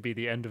thought this could be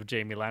the end of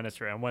Jaime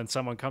Lannister. And when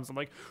someone comes, I'm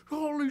like,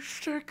 holy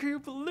shit, can you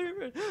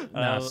believe it?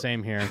 No,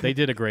 same here. They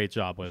did a great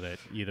job with it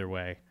either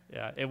way.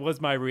 Yeah, it was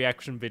my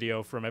reaction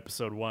video from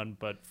episode 1,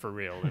 but for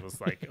real, it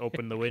was like,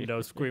 open the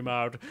window, scream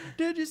out,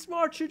 did you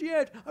watch it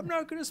yet? I'm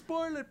not going to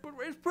spoil it, but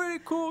it's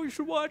pretty cool. You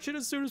should watch it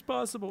as soon as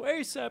possible.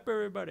 ASAP,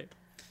 everybody.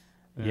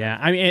 Yeah,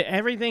 I mean,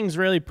 everything's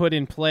really put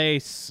in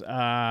place.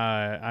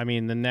 I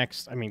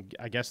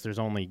guess there's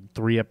only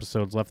 3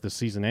 episodes left this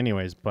season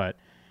anyways, but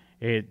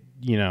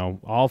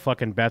all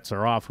fucking bets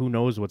are off. Who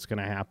knows what's going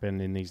to happen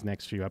in these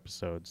next few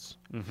episodes.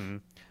 Mm-hmm.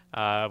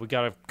 We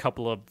got a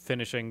couple of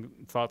finishing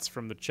thoughts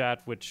from the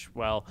chat, which,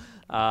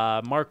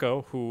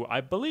 Marco, who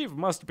I believe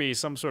must be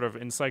some sort of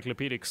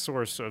encyclopedic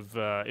source of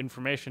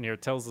information here,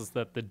 tells us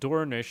that the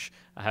Dornish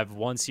have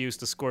once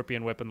used a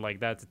scorpion weapon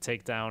like that to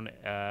take down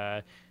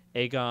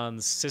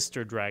Aegon's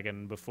sister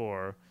dragon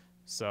before.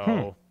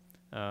 So,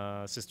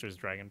 sister's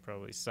dragon,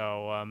 probably.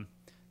 So,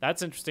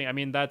 that's interesting. I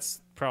mean,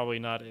 that's probably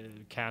not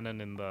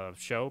canon in the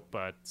show,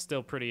 but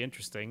still pretty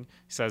interesting.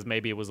 He says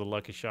maybe it was a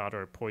lucky shot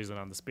or poison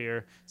on the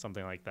spear,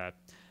 something like that.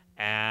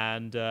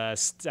 And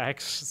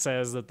Stax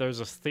says that there's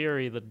a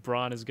theory that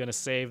Bronn is going to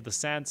save the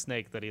sand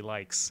snake that he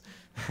likes.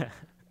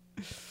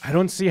 I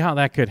don't see how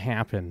that could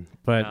happen,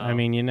 but I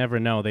mean, you never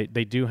know.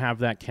 They do have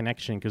that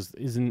connection because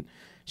isn't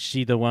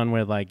she the one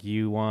where like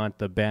you want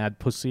the bad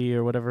pussy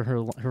or whatever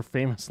her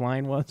famous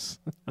line was?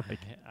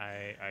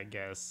 I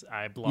guess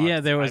I blocked. Yeah,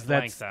 there was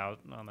that out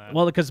on that.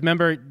 Well, because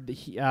remember,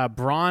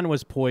 Bronn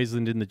was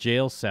poisoned in the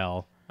jail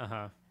cell.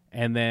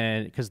 And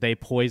then because they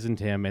poisoned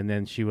him, and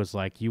then she was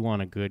like, "You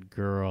want a good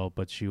girl,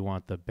 but you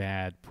want the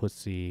bad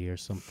pussy or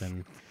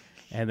something."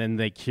 And then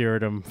they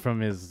cured him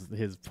from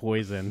his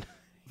poison.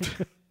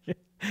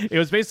 It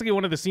was basically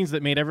one of the scenes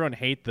that made everyone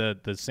hate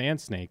the sand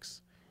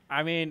snakes.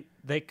 I mean,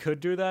 they could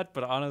do that,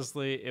 but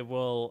honestly, it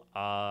would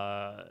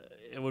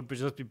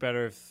just be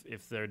better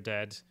if they're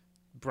dead.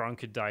 Bronn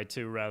could die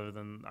too,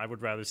 I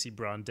would rather see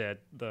Bronn dead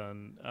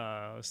than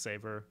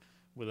save her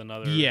with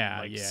another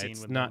scene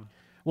with them.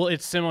 Well,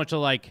 it's similar to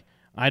like,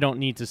 I don't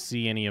need to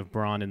see any of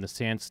Bronn and the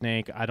Sand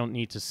Snake. I don't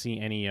need to see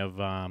any of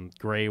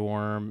Grey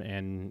Worm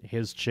and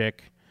his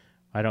chick.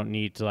 I don't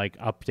need to like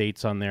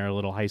updates on their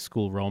little high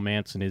school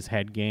romance and his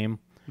head game.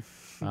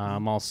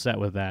 I'm all set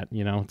with that.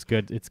 It's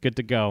good. It's good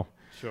to go.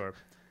 Sure.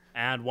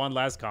 And one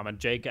last comment.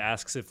 Jake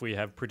asks if we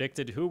have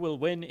predicted who will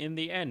win in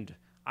the end.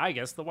 I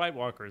guess the White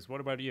Walkers.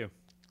 What about you?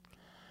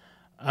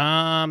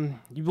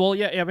 Well,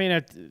 yeah. I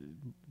mean,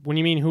 when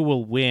you mean who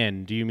will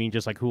win, do you mean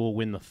just like who will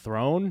win the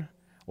throne,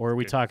 or are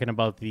we talking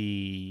about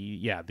the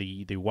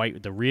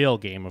real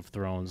Game of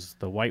Thrones,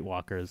 the White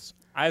Walkers?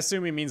 I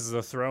assume he means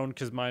the throne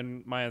because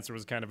my answer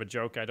was kind of a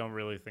joke. I don't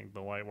really think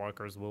the White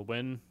Walkers will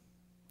win.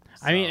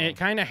 So. I mean, it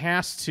kind of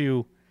has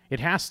to. It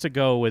has to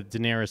go with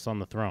Daenerys on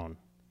the throne.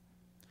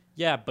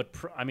 Yeah, but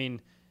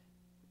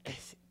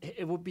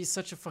it would be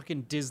such a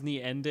fucking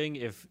Disney ending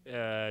if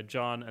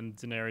Jon and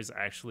Daenerys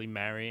actually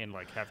marry and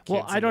like have kids.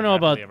 Well, I and don't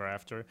live know happily about- ever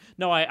after.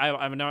 No,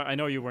 I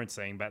know you weren't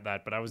saying about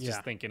that, but I was Yeah.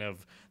 just thinking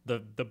of the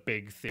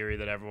big theory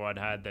that everyone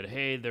had that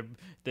hey,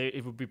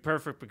 it would be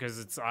perfect because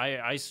it's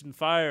ice and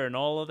fire and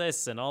all of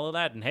this and all of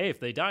that, and hey, if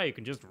they die, you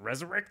can just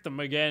resurrect them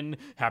again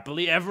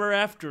happily ever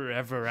after,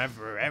 ever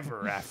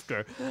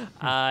after.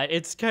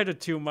 It's kind of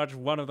too much.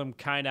 One of them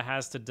kind of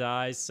has to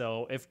die.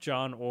 So if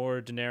Jon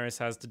or Daenerys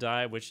has to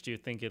die, which do you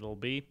think it'll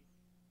be?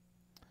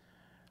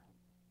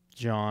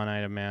 Jon,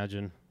 I'd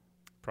imagine.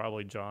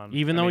 Probably Jon.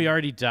 Even I though he mean,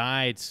 already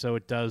died, so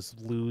it does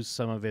lose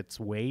some of its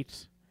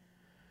weight.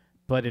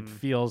 But it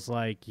feels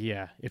like,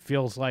 it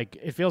feels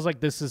like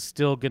this is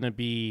still gonna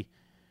be,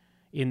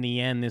 in the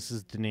end, this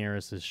is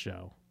Daenerys'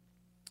 show.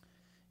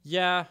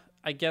 yeah,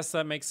 I guess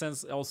that makes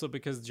sense. Also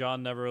because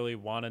Jon never really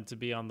wanted to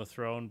be on the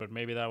throne, but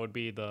maybe that would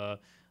be the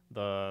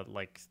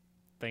like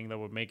thing that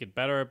would make it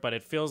better. But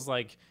it feels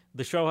like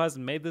the show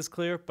hasn't made this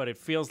clear, but it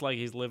feels like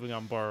he's living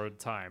on borrowed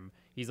time.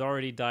 He's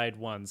already died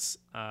once.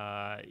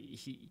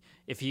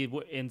 If he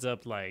ends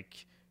up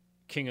like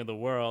king of the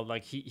world,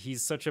 like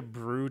he's such a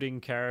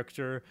brooding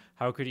character.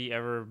 How could he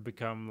ever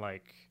become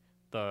like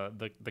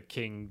the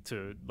king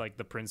to like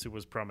the prince who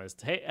was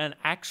promised? Hey, and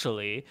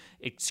actually,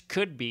 it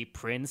could be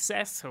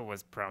princess who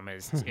was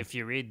promised if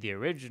you read the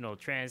original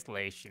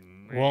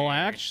translation. Well,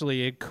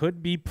 actually, it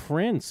could be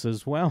Prince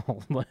as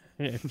well,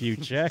 if you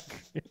check.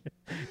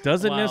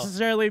 Doesn't Wow.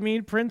 necessarily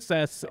mean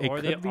princess. It or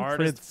could the be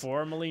artist Prince.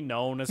 formerly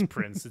known as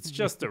Prince. It's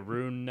just a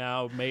rune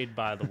now made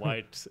by the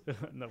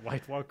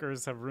White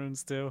Walkers have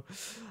runes too.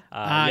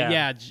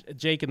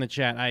 Jake in the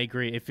chat, I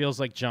agree. It feels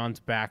like Jon's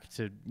back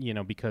to,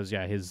 because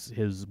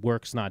his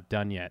work's not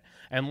done yet.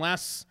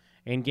 Unless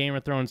in Game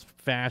of Thrones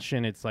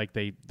fashion, it's like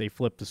they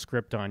flip the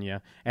script on you,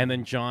 and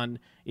then Jon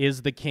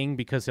is the king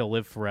because he'll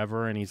live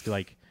forever, and he's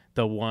like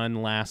the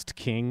one last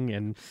king,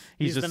 and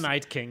He's just the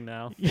Night King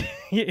now.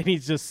 and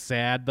he's just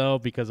sad though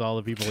because all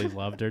the people he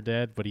loved are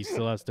dead, but he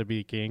still has to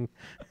be king.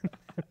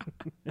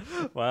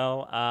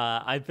 Well,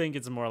 I think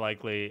it's more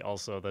likely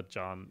also that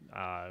Jon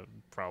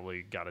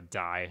probably got to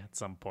die at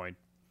some point.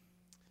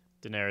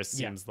 Daenerys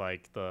seems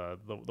like the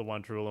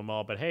one to rule them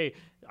all, but hey,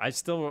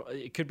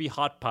 it could be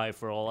hot pie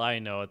for all I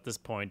know at this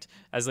point,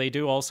 as they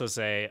do also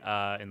say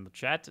in the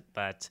chat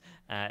that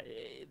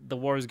the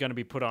war is going to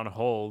be put on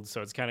hold,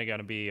 so it's kind of going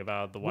to be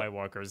about the White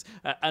Walkers.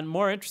 And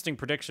more interesting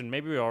prediction,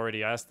 maybe we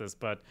already asked this,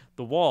 but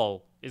the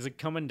wall, is it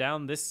coming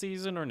down this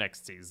season or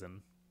next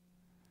season?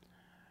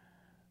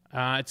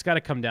 It's got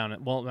to come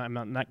down. Well, I'm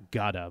not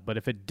gotta, but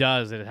if it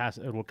does,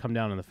 it will come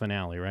down in the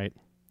finale, right?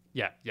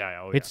 Yeah.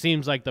 It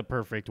seems like the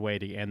perfect way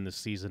to end the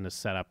season to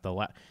set up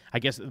I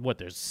guess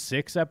there's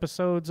 6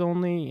 episodes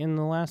only in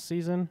the last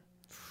season.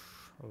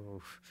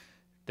 Oh,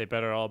 they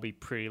better all be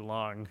pretty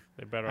long.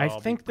 I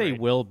think they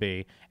will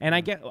be. And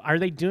are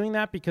they doing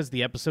that because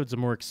the episodes are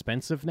more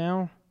expensive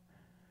now?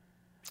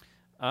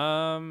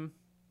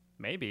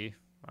 Maybe.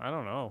 I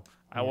don't know.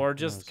 Or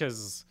just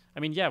because,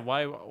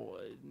 why?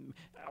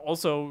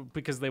 Also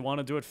because they want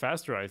to do it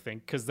faster, I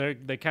think, because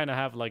they kind of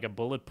have like a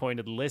bullet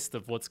pointed list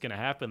of what's going to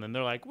happen, and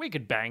they're like, we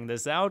could bang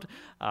this out,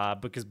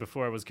 because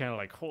before it was kind of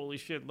like, holy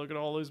shit, look at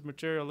all this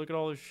material, look at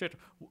all this shit.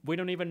 We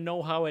don't even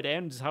know how it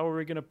ends. How are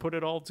we going to put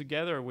it all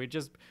together? We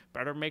just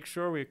better make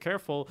sure we're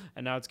careful.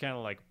 And now it's kind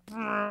of like,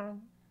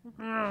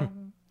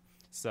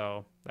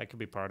 so that could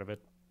be part of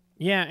it.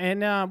 Yeah,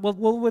 and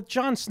well, with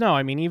Jon Snow,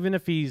 even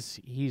if he's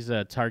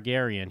a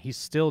Targaryen, he's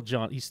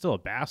still a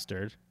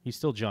bastard. He's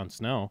still Jon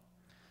Snow.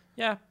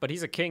 Yeah, but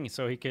he's a king,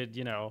 so he could,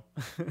 make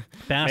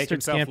Bastards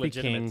himself can't be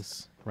legitimate.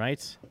 kings,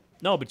 right?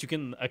 No, but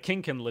a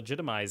king can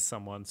legitimize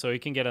someone, so he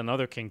can get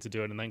another king to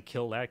do it and then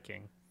kill that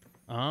king.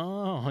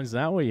 Oh, is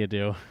that what you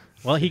do?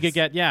 Well, he could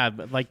get,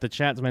 like the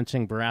chat's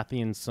mentioning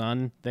Baratheon's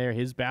son there,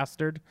 his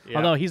bastard. Yeah.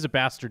 Although he's a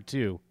bastard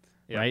too,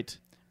 Yeah. right?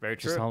 Very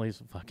true. Just all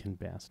these fucking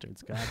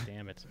bastards. God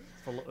damn it.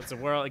 It's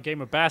a game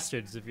of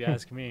bastards, if you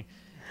ask me.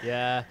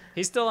 Yeah,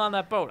 he's still on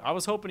that boat. I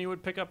was hoping he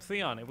would pick up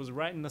Theon. It was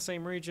right in the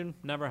same region.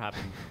 Never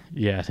happened.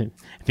 Yeah,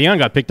 Theon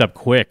got picked up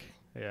quick.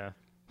 Yeah.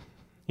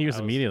 He was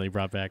immediately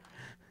brought back.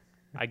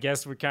 I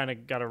guess we kind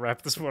of got to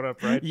wrap this one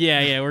up, right?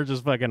 Yeah, we're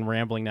just fucking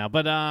rambling now.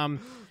 But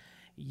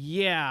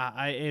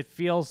it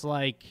feels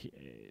like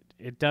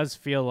it does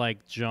feel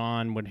like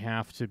Jon would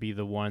have to be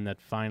the one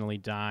that finally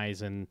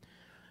dies, and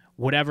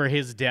whatever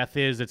his death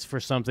is, it's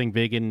for something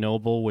big and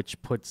noble, which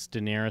puts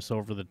Daenerys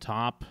over the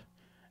top,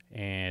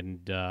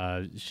 and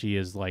she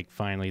is like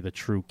finally the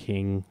true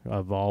king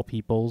of all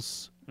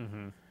peoples.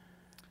 Mm-hmm.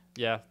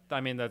 Yeah,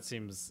 that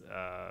seems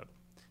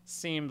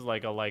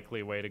like a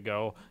likely way to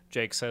go.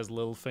 Jake says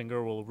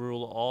Littlefinger will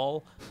rule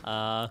all.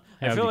 I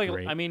feel like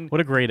great.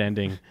 What a great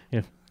ending.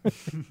 Yeah.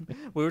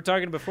 We were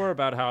talking before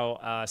about how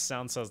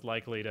Sansa's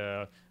likely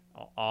to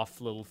off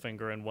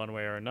Littlefinger in one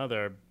way or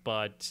another,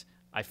 but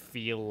I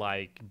feel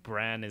like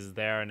Bran is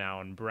there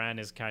now, and Bran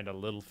is kind of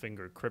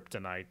Littlefinger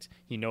kryptonite.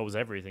 He knows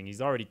everything.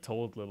 He's already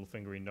told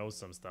Littlefinger he knows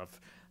some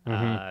stuff.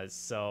 Mm-hmm.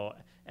 So,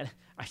 and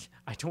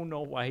I don't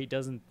know why he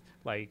doesn't,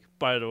 like,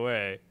 by the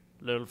way,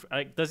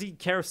 Like, does he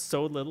care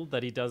so little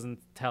that he doesn't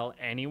tell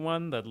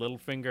anyone that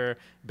Littlefinger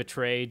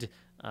betrayed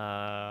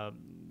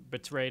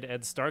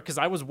Ed Stark? Because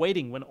I was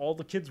waiting when all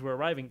the kids were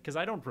arriving, because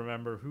I don't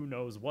remember who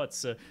knows what.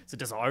 So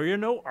does Arya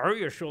know?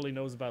 Arya surely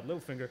knows about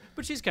Littlefinger,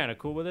 but she's kind of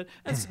cool with it.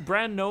 And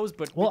Bran knows,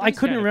 but Well, but I he's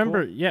couldn't kinda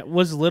remember. cool. Yeah,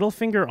 was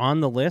Littlefinger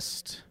on the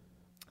list?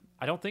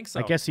 I don't think so.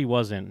 I guess he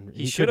wasn't.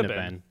 He shouldn't should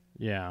have been.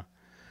 Yeah.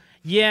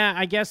 Yeah,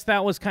 I guess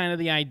that was kind of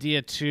the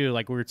idea too.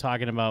 Like we were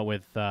talking about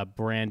with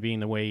Bran being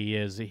the way he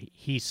is.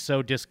 He's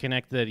so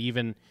disconnected that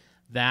even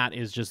that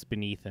is just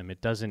beneath him. It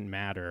doesn't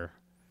matter.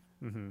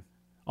 Mm-hmm.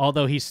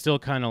 Although he's still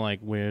kind of like,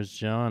 "Where's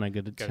John? I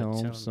gotta tell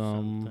him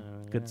something,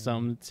 Got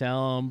something to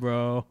tell him,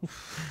 bro."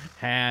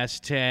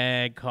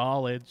 Hashtag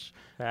college.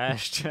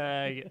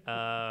 Hashtag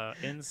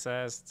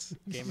incest.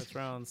 Game of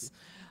Thrones.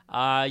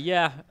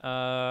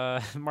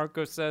 Marco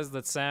says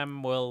that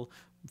Sam will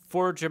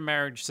forge a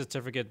marriage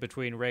certificate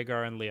between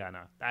Rhaegar and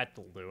Lyanna.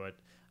 That'll do it.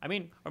 I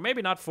mean, or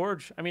maybe not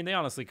forge. I mean, they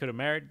honestly could have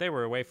married. They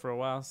were away for a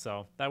while,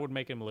 so that would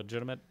make him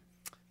legitimate.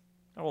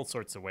 All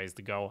sorts of ways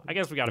to go. I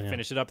guess we got to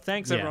finish it up.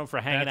 Thanks, everyone, for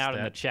hanging out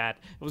in the chat.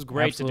 It was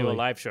great to do a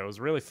live show. It was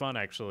really fun,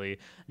 actually.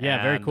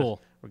 Yeah, very cool.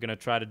 We're going to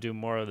try to do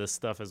more of this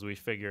stuff as we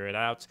figure it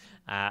out.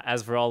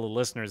 As for all the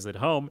listeners at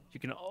home, you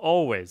can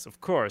always, of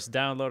course,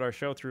 download our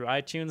show through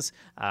iTunes.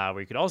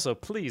 We could also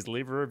please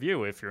leave a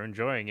review if you're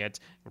enjoying it. It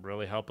would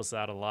really help us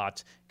out a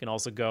lot. You can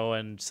also go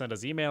and send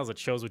us emails at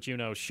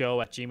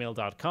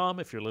showswhatyouknowshow@gmail.com.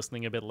 If you're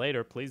listening a bit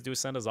later, please do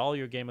send us all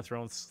your Game of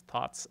Thrones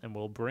thoughts, and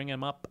we'll bring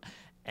them up.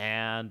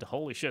 And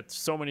holy shit,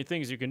 so many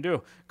things you can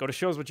do. Go to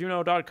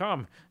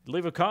showswhatyouknow.com,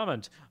 leave a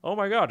comment. Oh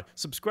my god,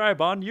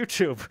 subscribe on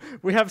YouTube.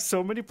 We have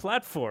so many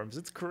platforms.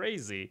 It's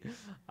crazy.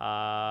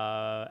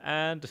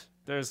 And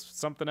there's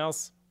something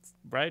else,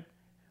 right?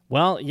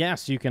 Well,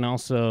 yes, you can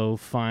also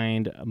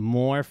find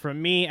more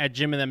from me at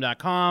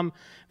jimandthem.com,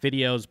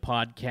 videos,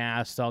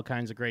 podcasts, all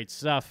kinds of great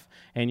stuff.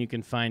 And you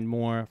can find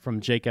more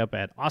from Jacob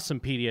at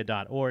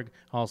awesomepedia.org.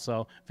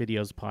 Also,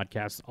 videos,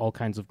 podcasts, all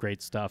kinds of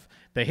great stuff.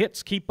 The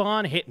hits keep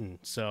on hitting,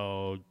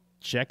 so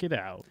check it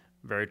out.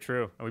 Very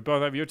true. And we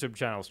both have YouTube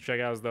channels. Check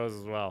out those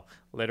as well.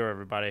 Later,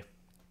 everybody.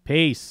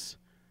 Peace.